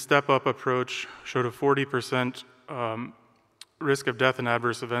 and the step-up approach showed a 40% risk of death and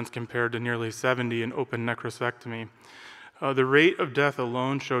adverse events compared to nearly 70% in open necrosectomy. The rate of death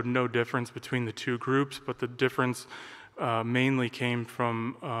alone showed no difference between the two groups, but the difference mainly came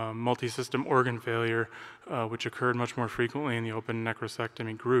from multisystem organ failure, which occurred much more frequently in the open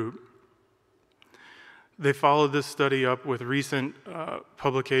necrosectomy group. They followed this study up with recent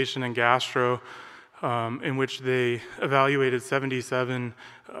publication in Gastro, in which they evaluated 77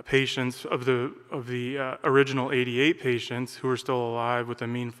 patients of the original 88 patients who were still alive with a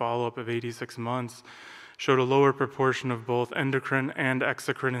mean follow-up of 86 months, showed a lower proportion of both endocrine and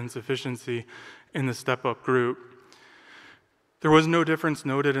exocrine insufficiency in the step-up group. There was no difference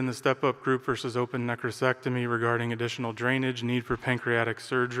noted in the step-up group versus open necrosectomy regarding additional drainage, need for pancreatic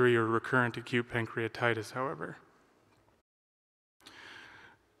surgery, or recurrent acute pancreatitis, however.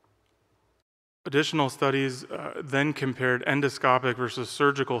 Additional studies then compared endoscopic versus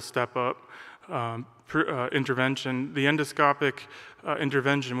surgical step-up intervention. The endoscopic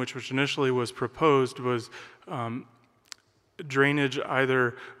intervention, which initially was proposed, was drainage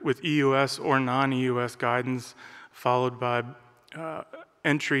either with EUS or non-EUS guidance, followed by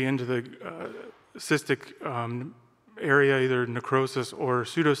entry into the cystic area, either necrosis or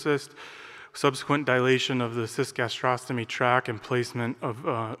pseudocyst, subsequent dilation of the cystgastrostomy tract and placement of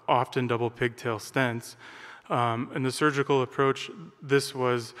often double pigtail stents. In the surgical approach, this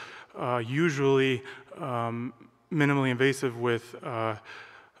was usually minimally invasive with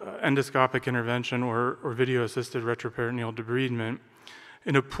endoscopic intervention or video-assisted retroperitoneal debridement.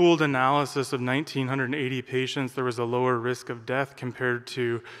 In a pooled analysis of 1,980 patients, there was a lower risk of death compared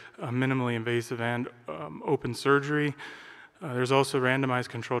to minimally invasive and open surgery. There's also randomized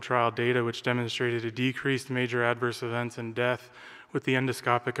controlled trial data which demonstrated a decreased major adverse events and death with the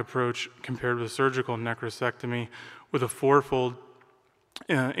endoscopic approach compared with surgical necrosectomy, with a fourfold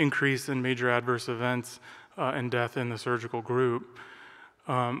increase in major adverse events and death in the surgical group.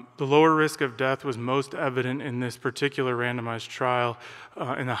 The lower risk of death was most evident in this particular randomized trial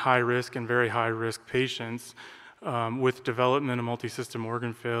in the high risk and very high risk patients, with development of multisystem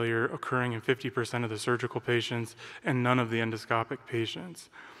organ failure occurring in 50% of the surgical patients and none of the endoscopic patients.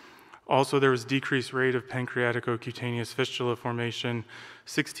 Also, there was decreased rate of pancreatico-cutaneous fistula formation,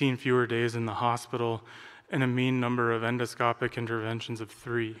 16 fewer days in the hospital, and a mean number of endoscopic interventions of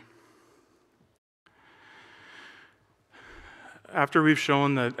 3. After we've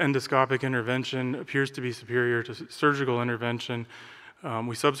shown that endoscopic intervention appears to be superior to surgical intervention,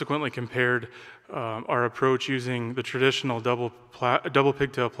 we subsequently compared our approach using the traditional double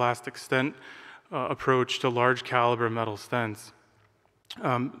pigtail plastic stent approach to large caliber metal stents.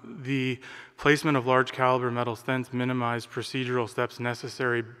 The placement of large caliber metal stents minimized procedural steps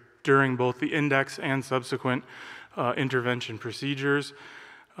necessary during both the index and subsequent intervention procedures.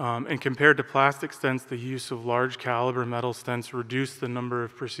 And compared to plastic stents, the use of large caliber metal stents reduced the number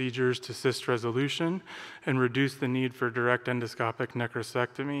of procedures to cyst resolution and reduced the need for direct endoscopic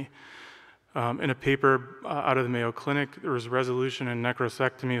necrosectomy. In a paper out of the Mayo Clinic, there was resolution in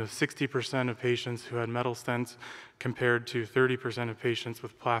necrosectomy with 60% of patients who had metal stents compared to 30% of patients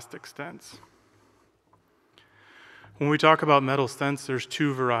with plastic stents. When we talk about metal stents, there's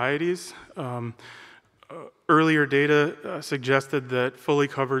 2 varieties. Earlier data suggested that fully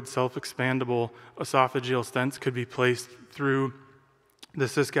covered self-expandable esophageal stents could be placed through the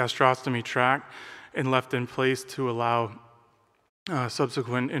cystgastrostomy tract and left in place to allow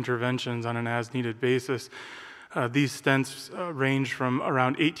subsequent interventions on an as-needed basis. These stents range from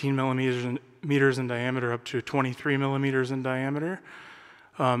around 18 millimeters in diameter up to 23 millimeters in diameter.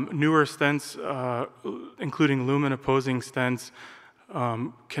 Newer stents, including lumen-opposing stents,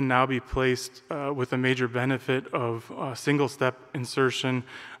 can now be placed with a major benefit of single-step insertion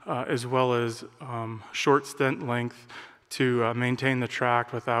as well as short stent length to maintain the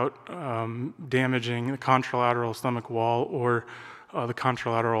tract without damaging the contralateral stomach wall or the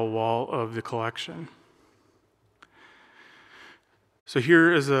contralateral wall of the collection. So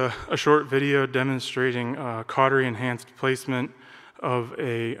here is a short video demonstrating cautery-enhanced placement of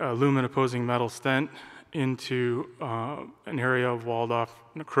a lumen-opposing metal stent into an area of walled-off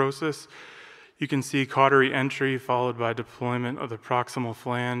necrosis. You can see cautery entry followed by deployment of the proximal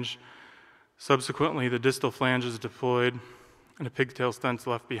flange. Subsequently, the distal flange is deployed and a pigtail stent's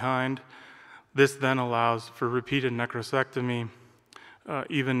left behind. This then allows for repeated necrosectomy,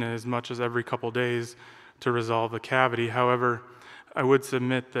 even as much as every couple days, to resolve the cavity. However, I would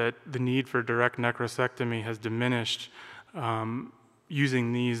submit that the need for direct necrosectomy has diminished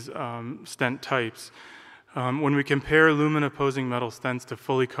using these stent types. When we compare lumen-opposing metal stents to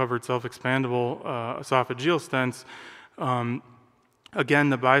fully covered self-expandable esophageal stents, again,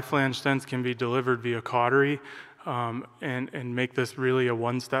 the biflange stents can be delivered via cautery and make this really a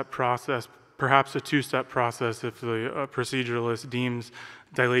one-step process, perhaps a two-step process if the proceduralist deems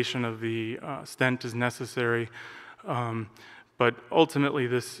dilation of the stent is necessary. But ultimately,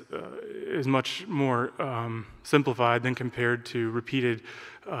 this is much more simplified than compared to repeated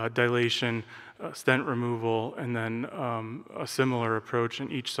dilation, stent removal, and then a similar approach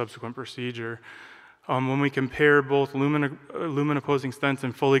in each subsequent procedure. When we compare both lumen-opposing stents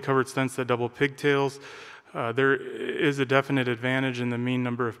and fully covered stents that double pigtails, there is a definite advantage in the mean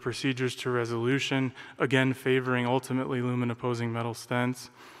number of procedures to resolution, again favoring ultimately lumen-opposing metal stents.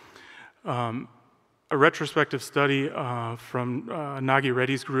 A retrospective study from Nagi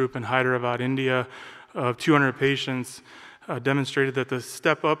Reddy's group in Hyderabad, India, of 200 patients demonstrated that the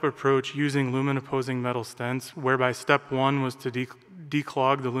step-up approach using lumen-opposing metal stents, whereby step 1 was to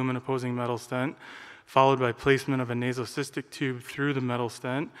declog the lumen-opposing metal stent, followed by placement of a nasocystic tube through the metal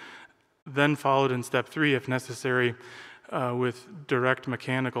stent, then followed in step 3, if necessary, with direct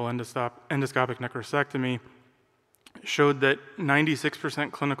mechanical endoscopic necrosectomy, showed that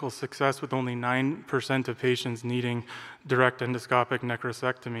 96% clinical success with only 9% of patients needing direct endoscopic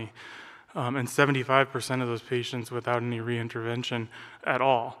necrosectomy, and 75% of those patients without any reintervention at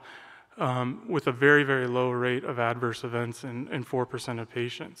all, with a very, very low rate of adverse events in 4% of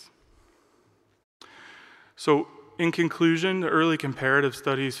patients. So in conclusion, the early comparative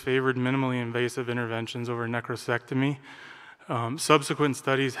studies favored minimally invasive interventions over necrosectomy. Subsequent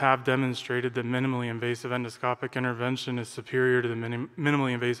studies have demonstrated that minimally invasive endoscopic intervention is superior to the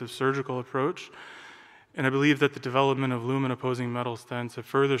minimally invasive surgical approach. And I believe that the development of lumen-opposing metal stents have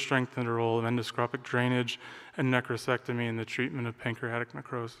further strengthened the role of endoscopic drainage and necrosectomy in the treatment of pancreatic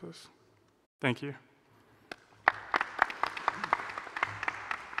necrosis. Thank you.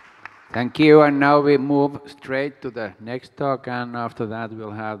 Thank you, and now we move straight to the next talk, and after that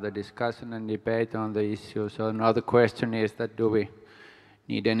we'll have the discussion and debate on the issue. So another question is that do we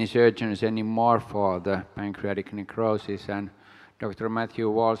need any surgeons anymore for the pancreatic necrosis? And Dr. Matthew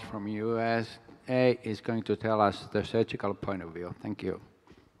Walsh from USA is going to tell us the surgical point of view. Thank you.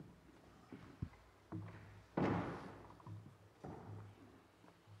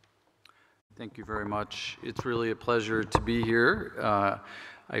 Thank you very much. It's really a pleasure to be here.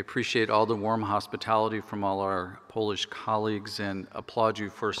 I appreciate all the warm hospitality from all our Polish colleagues and applaud you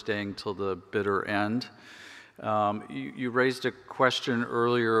for staying till the bitter end. You raised a question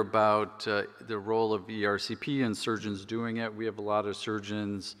earlier about the role of ERCP and surgeons doing it. We have a lot of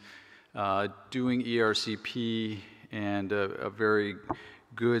surgeons doing ERCP and a very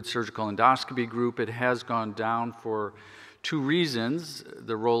good surgical endoscopy group. It has gone down for two reasons: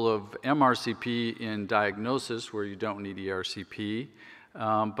 the role of MRCP in diagnosis, where you don't need ERCP,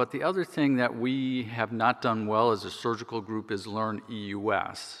 but the other thing that we have not done well as a surgical group is learn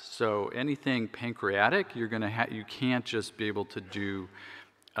EUS. So anything pancreatic, you can't just be able to do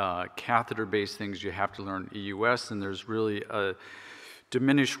catheter-based things. You have to learn EUS, and there's really a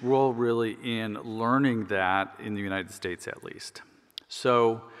diminished role really in learning that in the United States at least.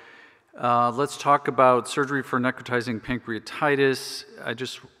 So let's talk about surgery for necrotizing pancreatitis. I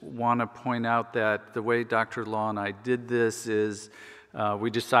just want to point out that the way Dr. Law and I did this is we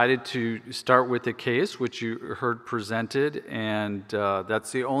decided to start with a case which you heard presented, and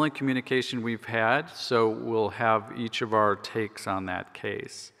that's the only communication we've had, so we'll have each of our takes on that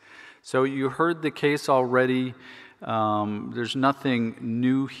case. So you heard the case already. There's nothing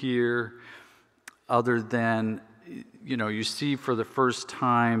new here other than, you know, you see for the first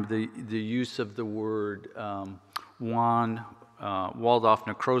time the use of the word walled-off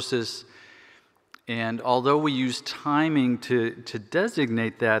necrosis. And although we use timing to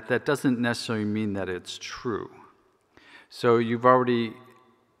designate that, that doesn't necessarily mean that it's true. So you've already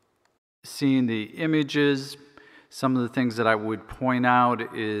seen the images. Some of the things that I would point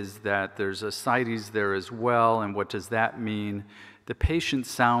out is that there's ascites there as well, and what does that mean? The patient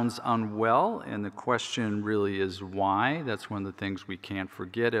sounds unwell, and the question really is why. That's one of the things we can't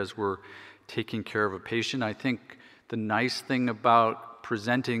forget as we're taking care of a patient. I think the nice thing about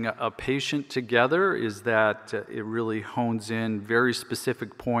presenting a patient together is that it really hones in very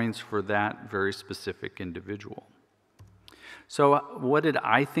specific points for that very specific individual. So what did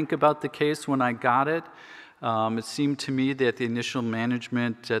I think about the case when I got it? It seemed to me that the initial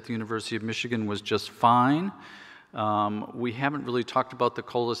management at the University of Michigan was just fine. We haven't really talked about the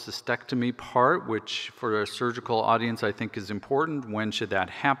cholecystectomy part, which for a surgical audience I think is important. When should that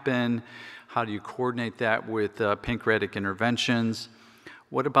happen? How do you coordinate that with pancreatic interventions?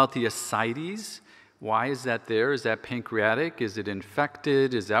 What about the ascites? Why is that there? Is that pancreatic? Is it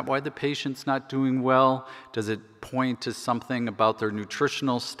infected? Is that why the patient's not doing well? Does it point to something about their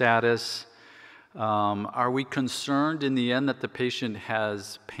nutritional status? Are we concerned in the end that the patient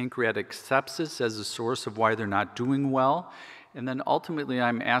has pancreatic sepsis as a source of why they're not doing well? And then ultimately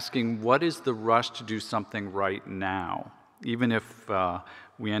I'm asking, what is the rush to do something right now, even if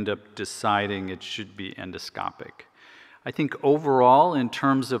we end up deciding it should be endoscopic? I think overall, in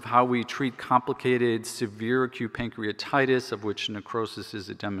terms of how we treat complicated, severe acute pancreatitis, of which necrosis is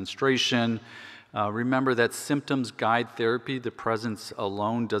a demonstration, remember that symptoms guide therapy. The presence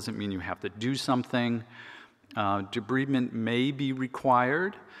alone doesn't mean you have to do something. Debridement may be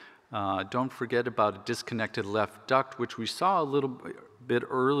required. Don't forget about a disconnected left duct, which we saw a little bit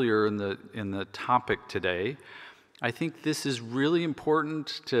earlier in the topic today. I think this is really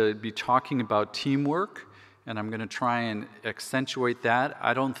important to be talking about teamwork, and I'm going to try and accentuate that.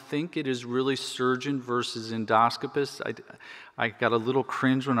 I don't think it is really surgeon versus endoscopist. I got a little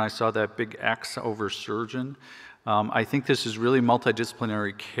cringe when I saw that big X over surgeon. I think this is really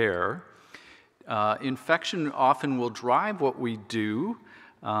multidisciplinary care. Infection often will drive what we do,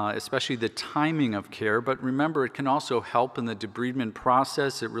 especially the timing of care, but remember it can also help in the debridement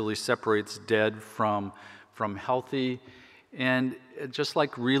process. It really separates dead from healthy. And just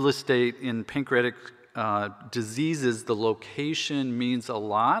like real estate in pancreatic diseases, the location means a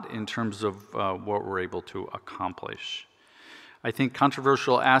lot in terms of what we're able to accomplish. I think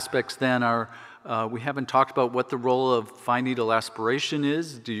controversial aspects then are, we haven't talked about what the role of fine needle aspiration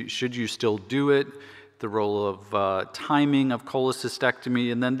is. Should you still do it? The role of timing of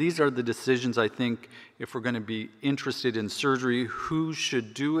cholecystectomy. And then these are the decisions, I think, if we're going to be interested in surgery, who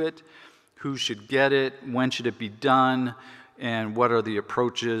should do it? who should get it, when should it be done, and what are the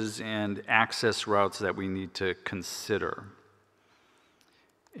approaches and access routes that we need to consider.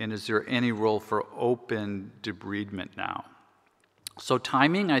 And is there any role for open debridement now? So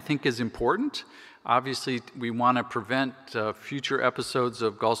timing, I think, is important. Obviously, we want to prevent future episodes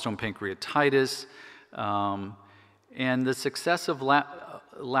of gallstone pancreatitis. And the success of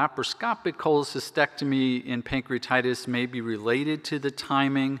laparoscopic cholecystectomy in pancreatitis may be related to the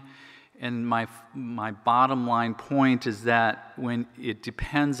timing. And my bottom line point is that when it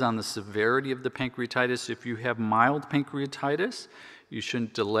depends on the severity of the pancreatitis, if you have mild pancreatitis, you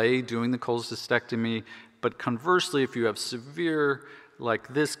shouldn't delay doing the cholecystectomy. But conversely, if you have severe,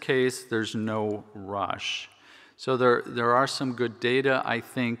 like this case, there's no rush. So there are some good data, I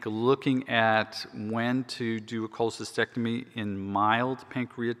think, looking at when to do a cholecystectomy in mild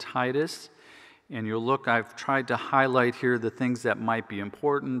pancreatitis. And you'll look, I've tried to highlight here the things that might be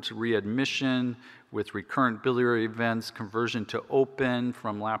important: readmission with recurrent biliary events, conversion to open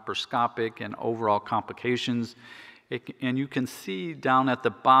from laparoscopic, and overall complications. And you can see down at the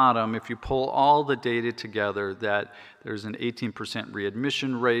bottom, if you pull all the data together, that there's an 18%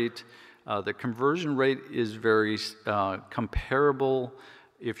 readmission rate. The conversion rate is very comparable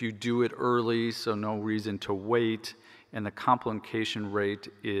if you do it early, so no reason to wait. And the complication rate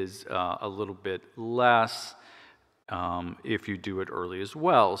is a little bit less if you do it early as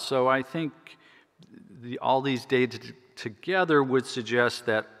well. So I think all these data together would suggest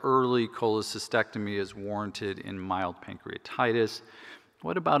that early cholecystectomy is warranted in mild pancreatitis.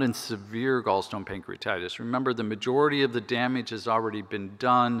 What about in severe gallstone pancreatitis? Remember, the majority of the damage has already been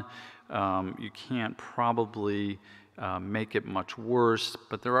done. You can't probably make it much worse,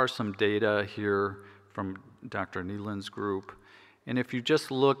 but there are some data here from Dr. Neelan's group. And if you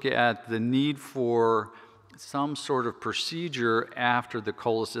just look at the need for some sort of procedure after the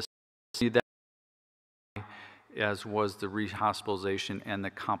cholecystectomy, that as was the rehospitalization and the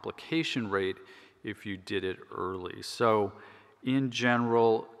complication rate if you did it early. So in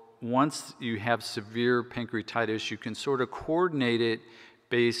general, once you have severe pancreatitis, you can sort of coordinate it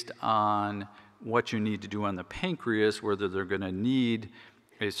based on what you need to do on the pancreas, whether they're going to need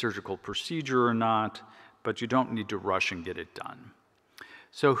a surgical procedure or not, but you don't need to rush and get it done.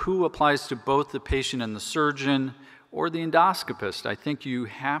 So who applies to both the patient and the surgeon or the endoscopist? I think you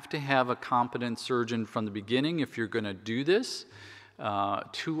have to have a competent surgeon from the beginning if you're going to do this.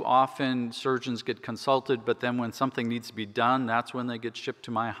 Too often surgeons get consulted, but then when something needs to be done, that's when they get shipped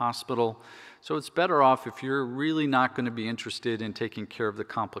to my hospital. So it's better off, if you're really not going to be interested in taking care of the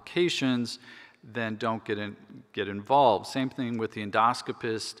complications, then don't get involved. Same thing with the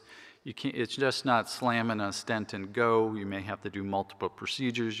endoscopist. It's just not slamming a stent and go. You may have to do multiple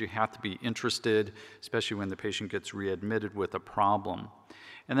procedures. You have to be interested, especially when the patient gets readmitted with a problem.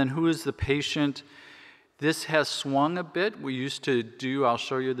 And then who is the patient? This has swung a bit. We used to do, I'll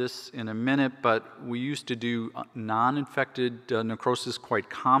show you this in a minute, but we used to do non-infected necrosis quite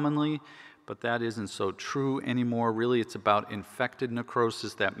commonly, but that isn't so true anymore. Really, it's about infected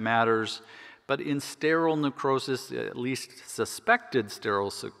necrosis that matters. But in sterile necrosis, at least suspected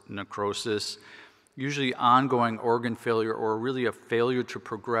sterile necrosis, usually ongoing organ failure or really a failure to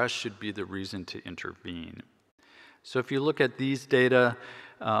progress should be the reason to intervene. So if you look at these data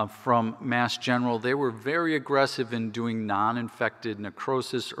from Mass General, they were very aggressive in doing non-infected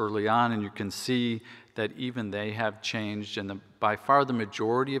necrosis early on, and you can see that even they have changed, and by far the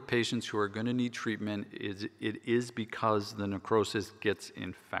majority of patients who are going to need treatment is because the necrosis gets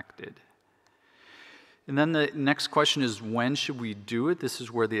infected. And then the next question is, when should we do it? This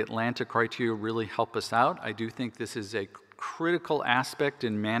is where the Atlanta criteria really help us out. I do think this is a critical aspect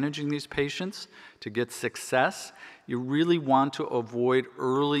in managing these patients to get success. You really want to avoid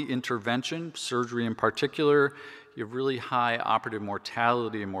early intervention, surgery in particular. You have really high operative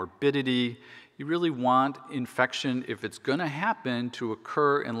mortality and morbidity. You really want infection, if it's going to happen, to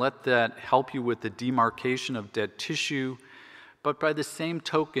occur and let that help you with the demarcation of dead tissue. But by the same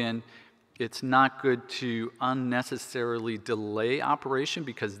token, it's not good to unnecessarily delay operation,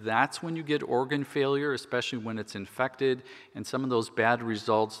 because that's when you get organ failure, especially when it's infected. And some of those bad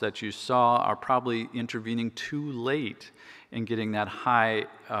results that you saw are probably intervening too late and getting that high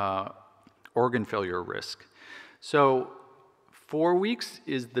organ failure risk. So 4 weeks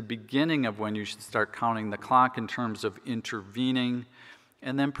is the beginning of when you should start counting the clock in terms of intervening.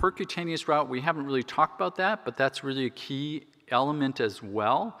 And then percutaneous route, we haven't really talked about that, but that's really a key element as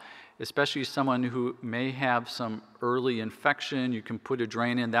well. Especially someone who may have some early infection, you can put a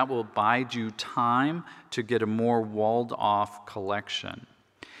drain in. That will bide you time to get a more walled-off collection.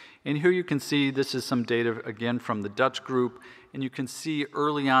 And here you can see, this is some data, again, from the Dutch group, and you can see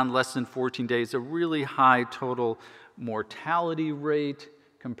early on, less than 14 days, a really high total mortality rate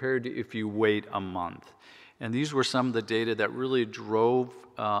compared to if you wait a month. And these were some of the data that really drove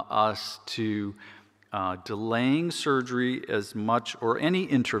us to delaying surgery as much, or any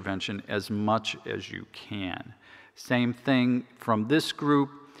intervention, as much as you can. Same thing from this group.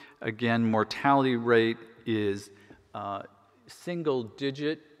 Again, mortality rate is single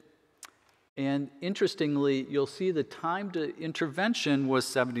digit. And interestingly, you'll see the time to intervention was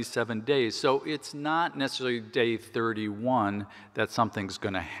 77 days. So it's not necessarily day 31 that something's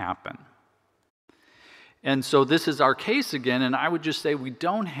going to happen. And so this is our case again, and I would just say we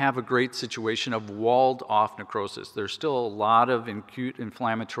don't have a great situation of walled-off necrosis. There's still a lot of acute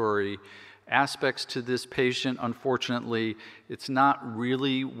inflammatory aspects to this patient. Unfortunately, it's not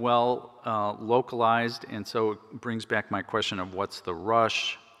really well localized, and so it brings back my question of what's the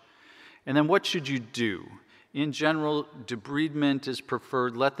rush. And then what should you do? In general, debridement is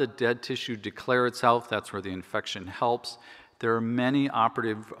preferred. Let the dead tissue declare itself. That's where the infection helps. There are many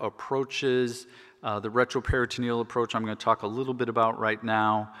operative approaches. The retroperitoneal approach I'm going to talk a little bit about right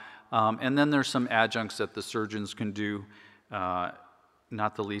now. And then there's some adjuncts that the surgeons can do,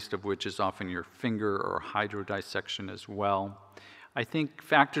 not the least of which is often your finger or hydrodissection as well. I think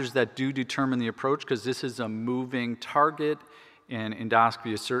factors that do determine the approach, because this is a moving target, and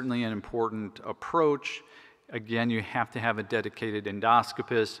endoscopy is certainly an important approach. Again, you have to have a dedicated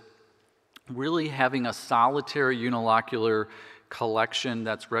endoscopist. Really having a solitary unilocular collection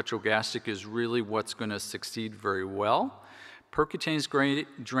that's retrogastric is really what's going to succeed very well. Percutaneous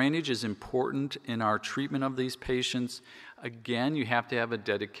drainage is important in our treatment of these patients. Again, you have to have a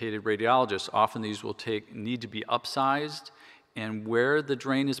dedicated radiologist. Often these will need to be upsized, and where the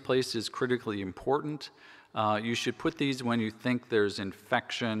drain is placed is critically important. You should put these when you think there's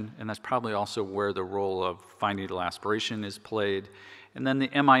infection, and that's probably also where the role of fine needle aspiration is played. And then the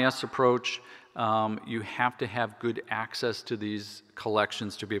MIS approach, you have to have good access to these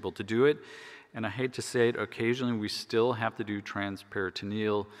collections to be able to do it. And I hate to say it, occasionally we still have to do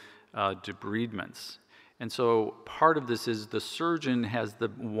transperitoneal debridements. And so part of this is the surgeon has the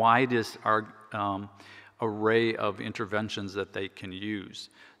widest array of interventions that they can use.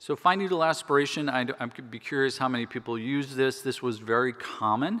 So fine needle aspiration, I'd be curious how many people use this. This was very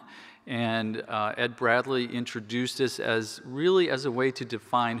common, and Ed Bradley introduced this as really as a way to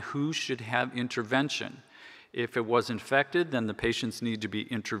define who should have intervention. If it was infected, then the patients need to be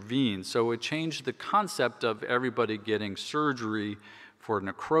intervened. So it changed the concept of everybody getting surgery for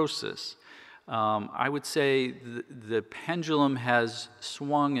necrosis. I would say the pendulum has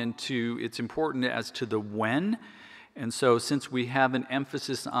swung into, it's important as to the when. And so since we have an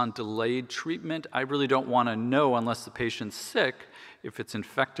emphasis on delayed treatment, I really don't want to know unless the patient's sick if it's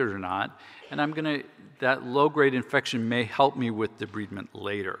infected or not. And that low-grade infection may help me with debridement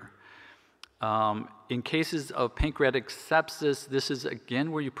later. In cases of pancreatic sepsis, this is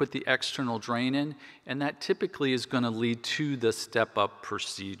again where you put the external drain in, and that typically is going to lead to the step-up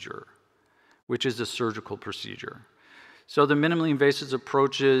procedure, which is a surgical procedure. So the minimally invasive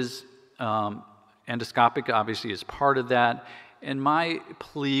approaches, endoscopic obviously is part of that, and my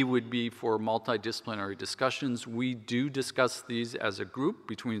plea would be for multidisciplinary discussions. We do discuss these as a group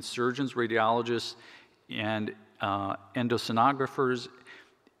between surgeons, radiologists, and endosonographers.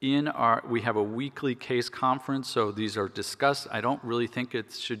 We have a weekly case conference, so these are discussed. I don't really think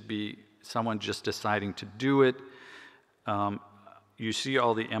it should be someone just deciding to do it. You see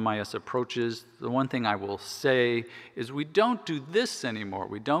all the MIS approaches. The one thing I will say is we don't do this anymore.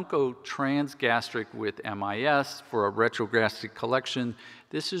 We don't go transgastric with MIS for a retrogastric collection.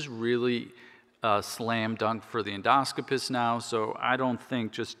 This is really a slam dunk for the endoscopist now, so I don't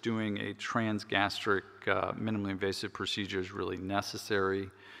think just doing a transgastric minimally invasive procedure is really necessary.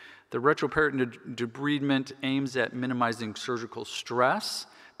 The retroperitoneal debridement aims at minimizing surgical stress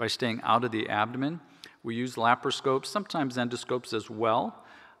by staying out of the abdomen. We use laparoscopes, sometimes endoscopes as well,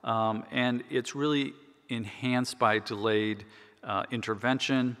 and it's really enhanced by delayed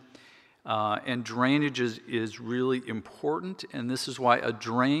intervention. And drainage is really important, and this is why a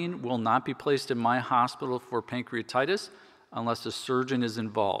drain will not be placed in my hospital for pancreatitis unless a surgeon is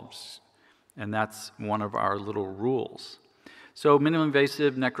involved, and that's one of our little rules. So minimally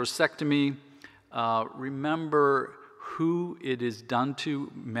invasive necrosectomy, remember who it is done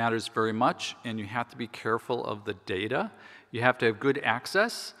to matters very much, and you have to be careful of the data. You have to have good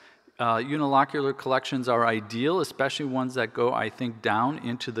access. Unilocular collections are ideal, especially ones that go, I think, down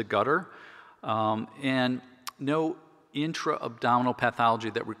into the gutter, and no intra-abdominal pathology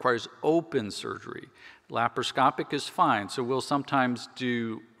that requires open surgery. Laparoscopic is fine, so we'll sometimes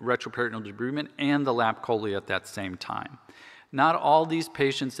do retroperitoneal debridement and the lap chole at that same time. Not all these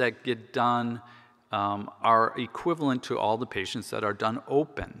patients that get done are equivalent to all the patients that are done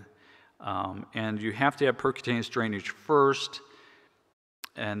open. And you have to have percutaneous drainage first,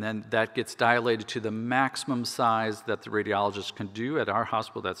 and then that gets dilated to the maximum size that the radiologist can do. At our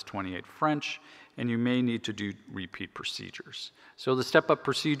hospital, that's 28 French, and you may need to do repeat procedures. So the step-up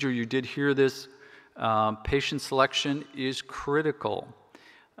procedure, you did hear this, patient selection is critical.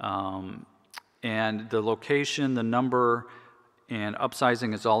 And the location, the number, and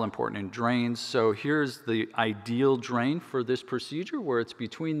upsizing is all important in drains. So here's the ideal drain for this procedure, where it's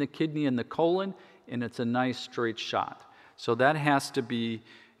between the kidney and the colon, and it's a nice straight shot. So that has to be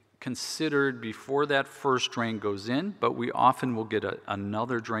considered before that first drain goes in, but we often will get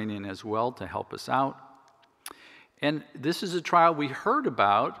another drain in as well to help us out. And this is a trial we heard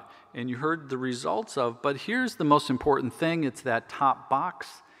about, and you heard the results of, but here's the most important thing, it's that top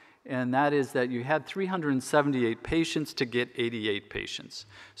box, and that is that you had 378 patients to get 88 patients.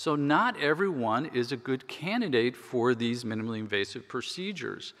 So not everyone is a good candidate for these minimally invasive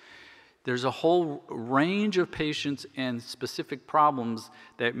procedures. There's a whole range of patients and specific problems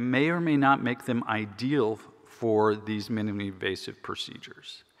that may or may not make them ideal for these minimally invasive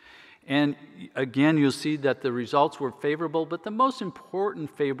procedures. And again, you'll see that the results were favorable, but the most important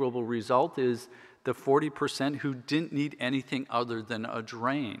favorable result is the 40% who didn't need anything other than a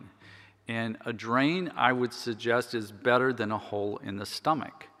drain. And a drain, I would suggest, is better than a hole in the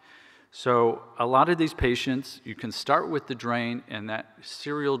stomach. So a lot of these patients, you can start with the drain, and that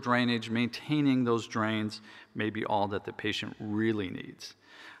serial drainage, maintaining those drains, may be all that the patient really needs.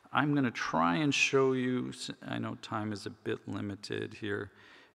 I'm going to try and show you, I know time is a bit limited here.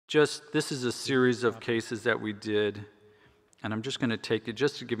 This is a series of cases that we did, and I'm just going to take it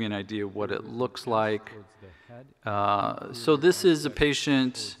just to give you an idea of what it looks like. So this is a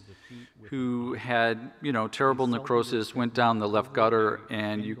patient who had, terrible necrosis, went down the left gutter,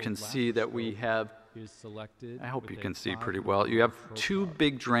 and you can see that we have, I hope you can see pretty well, you have two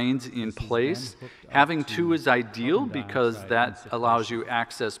big drains in place. Having two is ideal because that allows you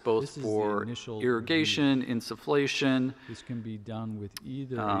access both for irrigation, insufflation. This can be done with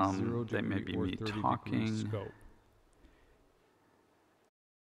either a 0 that may be degree or me 30 talking. degree scope.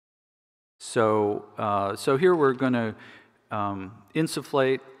 So here we're going to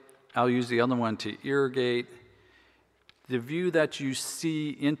insufflate. I'll use the other one to irrigate. The view that you see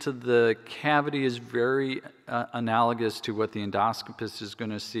into the cavity is very analogous to what the endoscopist is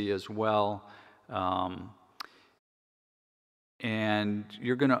going to see as well. And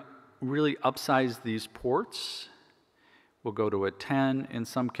you're going to really upsize these ports. We'll go to a 10 in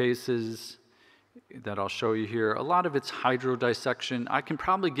some cases that I'll show you here. A lot of it's hydrodissection. I can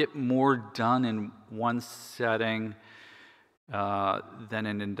probably get more done in one setting than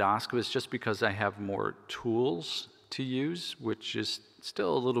an endoscopist, just because I have more tools to use, which is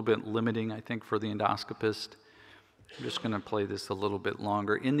still a little bit limiting, I think, for the endoscopist. I'm just going to play this a little bit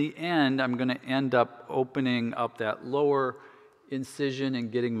longer. In the end, I'm going to end up opening up that lower incision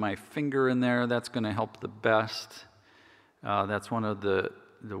and getting my finger in there. That's going to help the best. That's one of the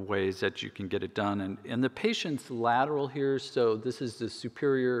ways that you can get it done. And the patient's lateral here, so this is the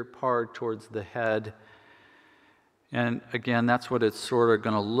superior part towards the head. And again, that's what it's sort of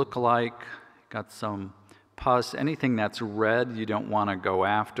going to look like. Got some pus. Anything that's red, you don't want to go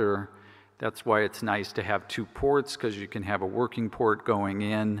after. That's why it's nice to have two ports, because you can have a working port going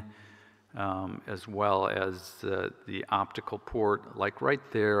in as well as the optical port. Like right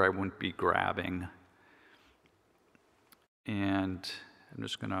there, I wouldn't be grabbing. And I'm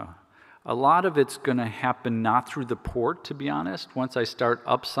just going to, a lot of it's going to happen not through the port, to be honest. Once I start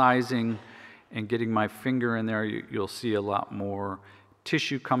upsizing and getting my finger in there, you'll see a lot more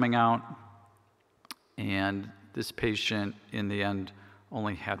tissue coming out. And this patient, in the end,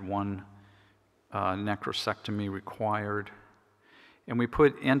 only had one necrosectomy required. And we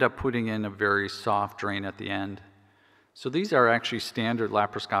end up putting in a very soft drain at the end. So these are actually standard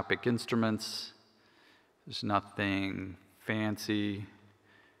laparoscopic instruments. There's nothing fancy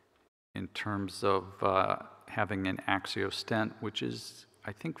in terms of having an axio stent, which is,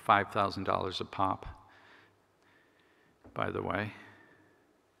 I think, $5,000 a pop, by the way.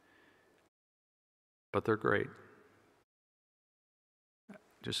 But they're great.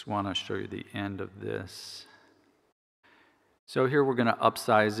 Just want to show you the end of this. So here we're going to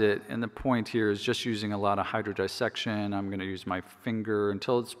upsize it, and the point here is just using a lot of hydrodissection. I'm going to use my finger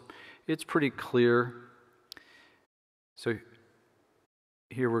until it's pretty clear. So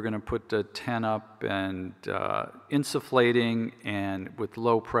here we're going to put the 10 up, and insufflating and with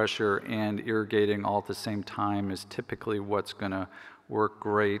low pressure and irrigating all at the same time is typically what's going to work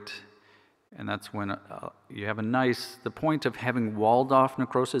great. And that's when you have a nice, the point of having walled off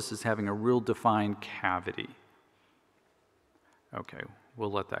necrosis is having a real defined cavity. Okay,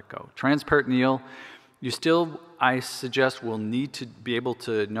 we'll let that go. Transperitoneal, you still, I suggest, will need to be able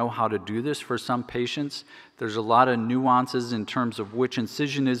to know how to do this for some patients. There's a lot of nuances in terms of which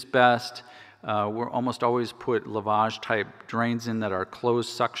incision is best. We're almost always put lavage type drains in that are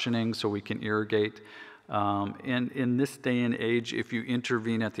closed suctioning so we can irrigate. And in this day and age, if you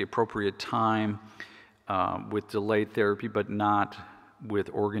intervene at the appropriate time with delayed therapy, but not with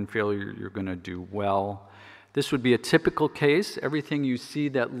organ failure, you're going to do well. This would be a typical case. Everything you see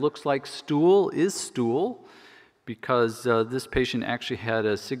that looks like stool is stool because this patient actually had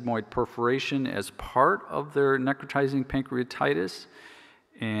a sigmoid perforation as part of their necrotizing pancreatitis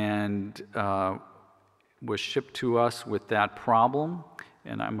and was shipped to us with that problem.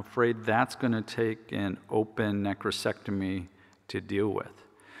 And I'm afraid that's going to take an open necrosectomy to deal with.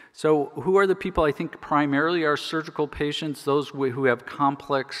 So who are the people I think primarily are surgical patients, those who have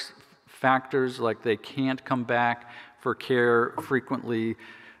complex factors like they can't come back for care frequently,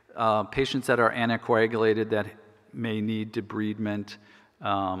 patients that are anticoagulated that may need debridement,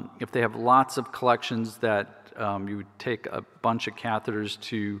 if they have lots of collections that you would take a bunch of catheters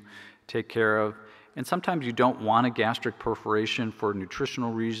to take care of. And sometimes you don't want a gastric perforation for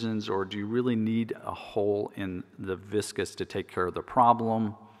nutritional reasons, or do you really need a hole in the viscus to take care of the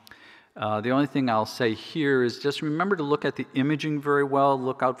problem? The only thing I'll say here is just remember to look at the imaging very well.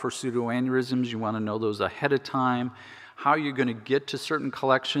 Look out for pseudoaneurysms. You want to know those ahead of time. How you're going to get to certain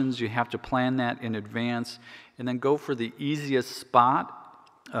collections, you have to plan that in advance. And then go for the easiest spot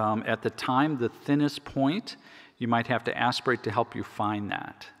at the time, the thinnest point. You might have to aspirate to help you find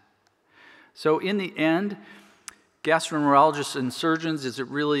that. So in the end, gastroenterologists and surgeons, is it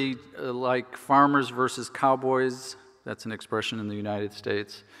really like farmers versus cowboys? That's an expression in the United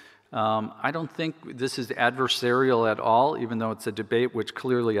States. I don't think this is adversarial at all, even though it's a debate which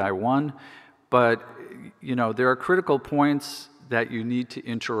clearly I won. But you know, there are critical points that you need to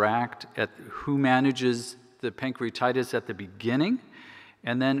interact at who manages the pancreatitis at the beginning.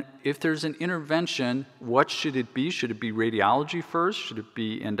 And then if there's an intervention, what should it be? Should it be radiology first? Should it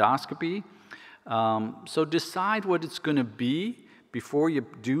be endoscopy? So decide what it's going to be before you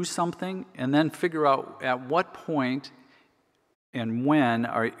do something, and then figure out at what point and when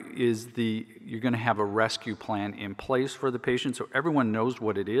you're going to have a rescue plan in place for the patient so everyone knows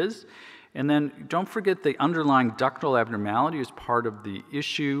what it is. And then don't forget the underlying ductal abnormality is part of the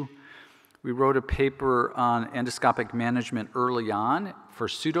issue. We wrote a paper on endoscopic management early on for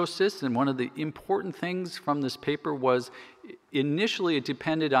pseudocysts, and one of the important things from this paper was initially it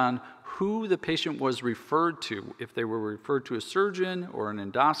depended on who the patient was referred to. If they were referred to a surgeon or an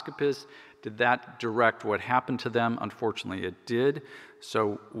endoscopist, did that direct what happened to them? Unfortunately, it did.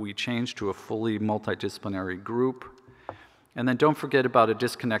 So we changed to a fully multidisciplinary group. And then don't forget about a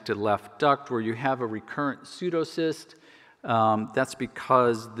disconnected left duct where you have a recurrent pseudocyst. That's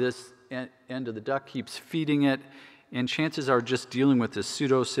because this end of the duct keeps feeding it, and chances are just dealing with the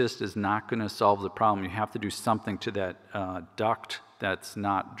pseudocyst is not going to solve the problem. You have to do something to that duct that's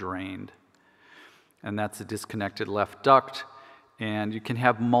not drained. And that's a disconnected left duct. And you can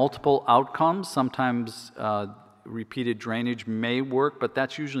have multiple outcomes. Sometimes repeated drainage may work, but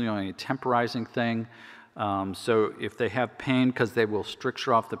that's usually only a temporizing thing. So if they have pain because they will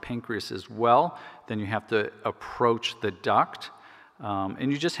stricture off the pancreas as well, then you have to approach the duct.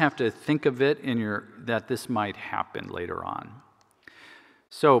 And you just have to think of it that this might happen later on.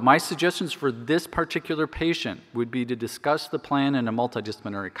 So my suggestions for this particular patient would be to discuss the plan in a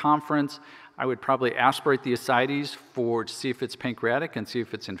multidisciplinary conference. I would probably aspirate the ascites to see if it's pancreatic and see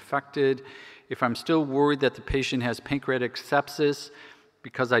if it's infected. If I'm still worried that the patient has pancreatic sepsis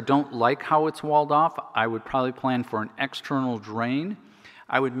because I don't like how it's walled off, I would probably plan for an external drain.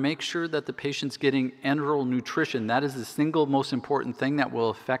 I would make sure that the patient's getting enteral nutrition. That is the single most important thing that will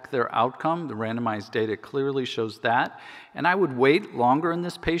affect their outcome. The randomized data clearly shows that. And I would wait longer in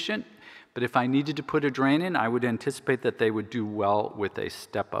this patient, but if I needed to put a drain in, I would anticipate that they would do well with a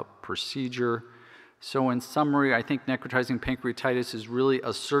step-up procedure. So in summary, I think necrotizing pancreatitis is really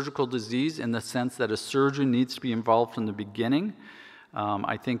a surgical disease in the sense that a surgeon needs to be involved from the beginning.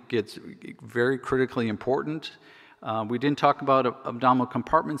 I think it's very critically important. We didn't talk about abdominal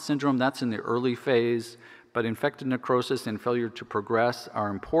compartment syndrome. That's in the early phase, but infected necrosis and failure to progress are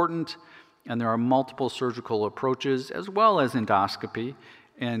important, and there are multiple surgical approaches as well as endoscopy,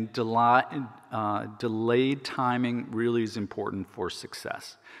 and delayed timing really is important for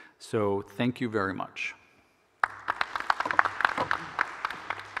success. So thank you very much.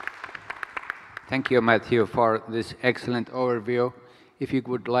 Thank you, Matthew, for this excellent overview. if you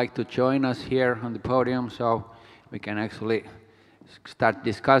would like to join us here on the podium so we can actually start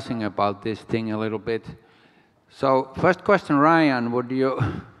discussing about this thing a little bit. So first question, Ryan,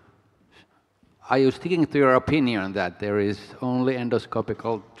 are you sticking to your opinion that there is only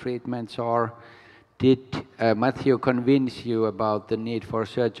endoscopical treatments, or did Matthew convince you about the need for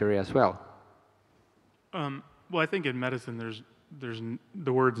surgery as well? Well, I think in medicine there's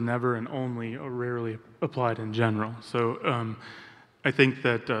the words never and only are rarely applied in general. So I think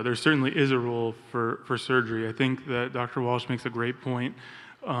that there certainly is a role for surgery. I think that Dr. Walsh makes a great point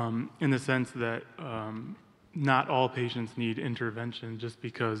in the sense that not all patients need intervention just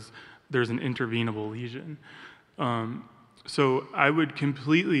because there's an intervenable lesion. So I would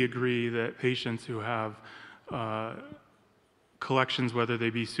completely agree that patients who have collections, whether they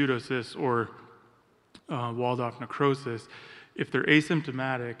be pseudocysts or walled-off necrosis, if they're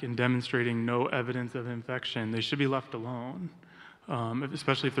asymptomatic and demonstrating no evidence of infection, they should be left alone.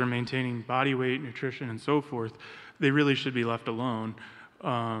 Especially if they're maintaining body weight, nutrition, and so forth, they really should be left alone.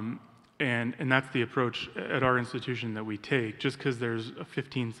 And that's the approach at our institution that we take. Just because there's a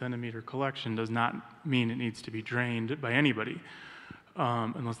 15-centimeter collection does not mean it needs to be drained by anybody,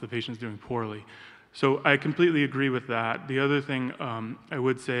 unless the patient's doing poorly. So I completely agree with that. The other thing I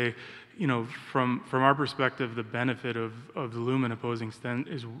would say, from our perspective, the benefit of the lumen-opposing stent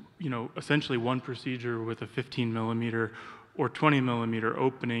is, essentially one procedure with a 15-millimeter or 20-millimeter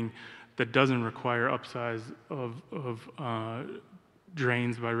opening that doesn't require upsize of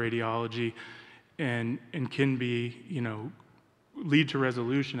drains by radiology, and can be, lead to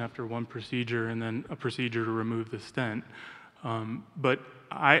resolution after one procedure and then a procedure to remove the stent. But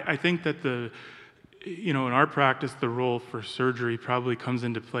I think that in our practice, the role for surgery probably comes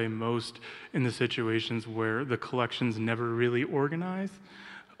into play most in the situations where the collection's never really organized,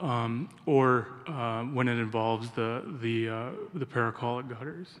 or when it involves the paracolic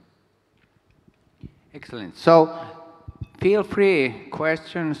gutters. Excellent. So feel free,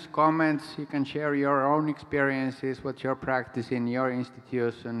 questions, comments, you can share your own experiences, what's your practice in your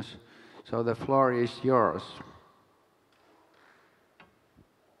institutions. So the floor is yours.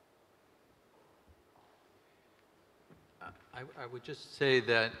 I would just say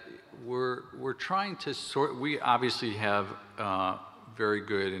that we're trying to sort. We obviously have very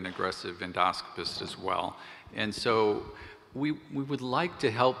good and aggressive endoscopists as well, and so we would like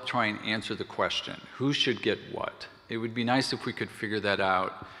to help try and answer the question: who should get what? It would be nice if we could figure that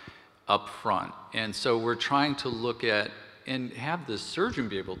out up front, and so we're trying to look at and have the surgeon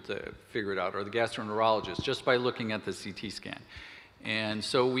be able to figure it out, or the gastroenterologist, just by looking at the CT scan. And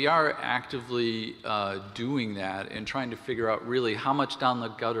so we are actively doing that and trying to figure out really how much down the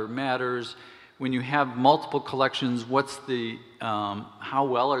gutter matters. When you have multiple collections, what's the, how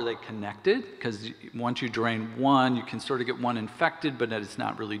well are they connected? Because once you drain one, you can sort of get one infected, but it's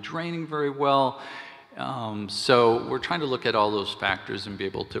not really draining very well. So we're trying to look at all those factors and be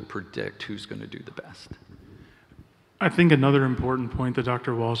able to predict who's going to do the best. I think another important point that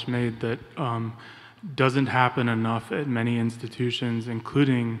Dr. Walsh made that doesn't happen enough at many institutions,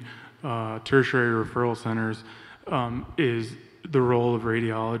 including tertiary referral centers, is the role of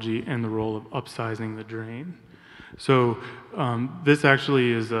radiology and the role of upsizing the drain. So this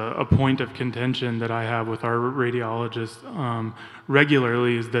actually is a point of contention that I have with our radiologists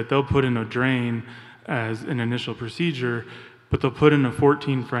regularly, is that they'll put in a drain as an initial procedure, but they'll put in a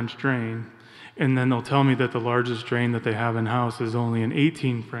 14 French drain, and then they'll tell me that the largest drain that they have in-house is only an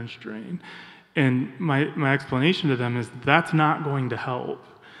 18 French drain. And my explanation to them is that's not going to help.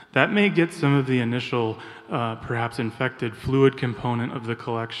 That may get some of the initial, perhaps infected fluid component of the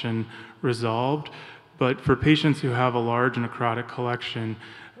collection resolved, but for patients who have a large necrotic collection,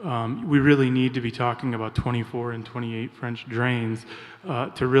 we really need to be talking about 24 and 28 French drains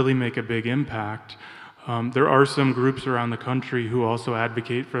to really make a big impact. There are some groups around the country who also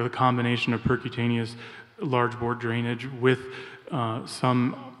advocate for the combination of percutaneous large bore drainage with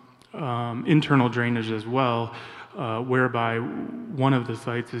some internal drainage as well, whereby one of the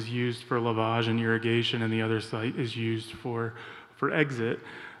sites is used for lavage and irrigation and the other site is used for exit.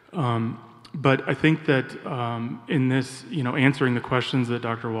 But I think that in this, answering the questions that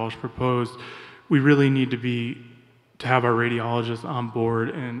Dr. Walsh proposed, we really need to have our radiologists on board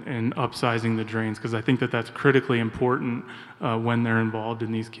and upsizing the drains, because I think that that's critically important when they're involved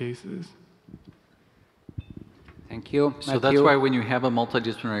in these cases. Thank you. So that's why when you have a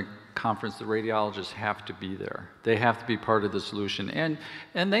multidisciplinary conference, the radiologists have to be there. They have to be part of the solution, and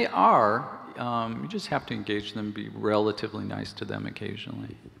they are. You just have to engage them, be relatively nice to them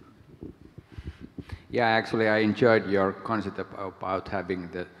occasionally. Yeah, actually, I enjoyed your concept about having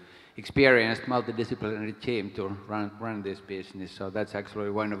the experienced multidisciplinary team to run this business. So that's actually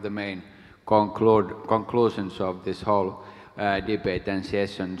one of the main conclusions of this whole debate and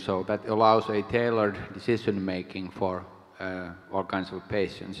session. So that allows a tailored decision making for all kinds of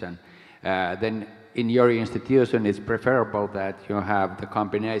patients. And then in your institution, it's preferable that you have the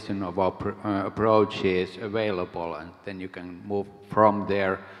combination of approaches available, and then you can move from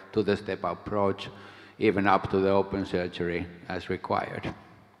there to the step approach, even up to the open surgery as required.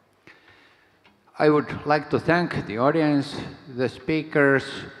 I would like to thank the audience, the speakers,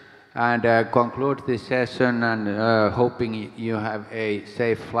 and conclude this session, and hoping you have a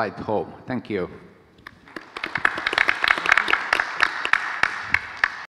safe flight home. Thank you.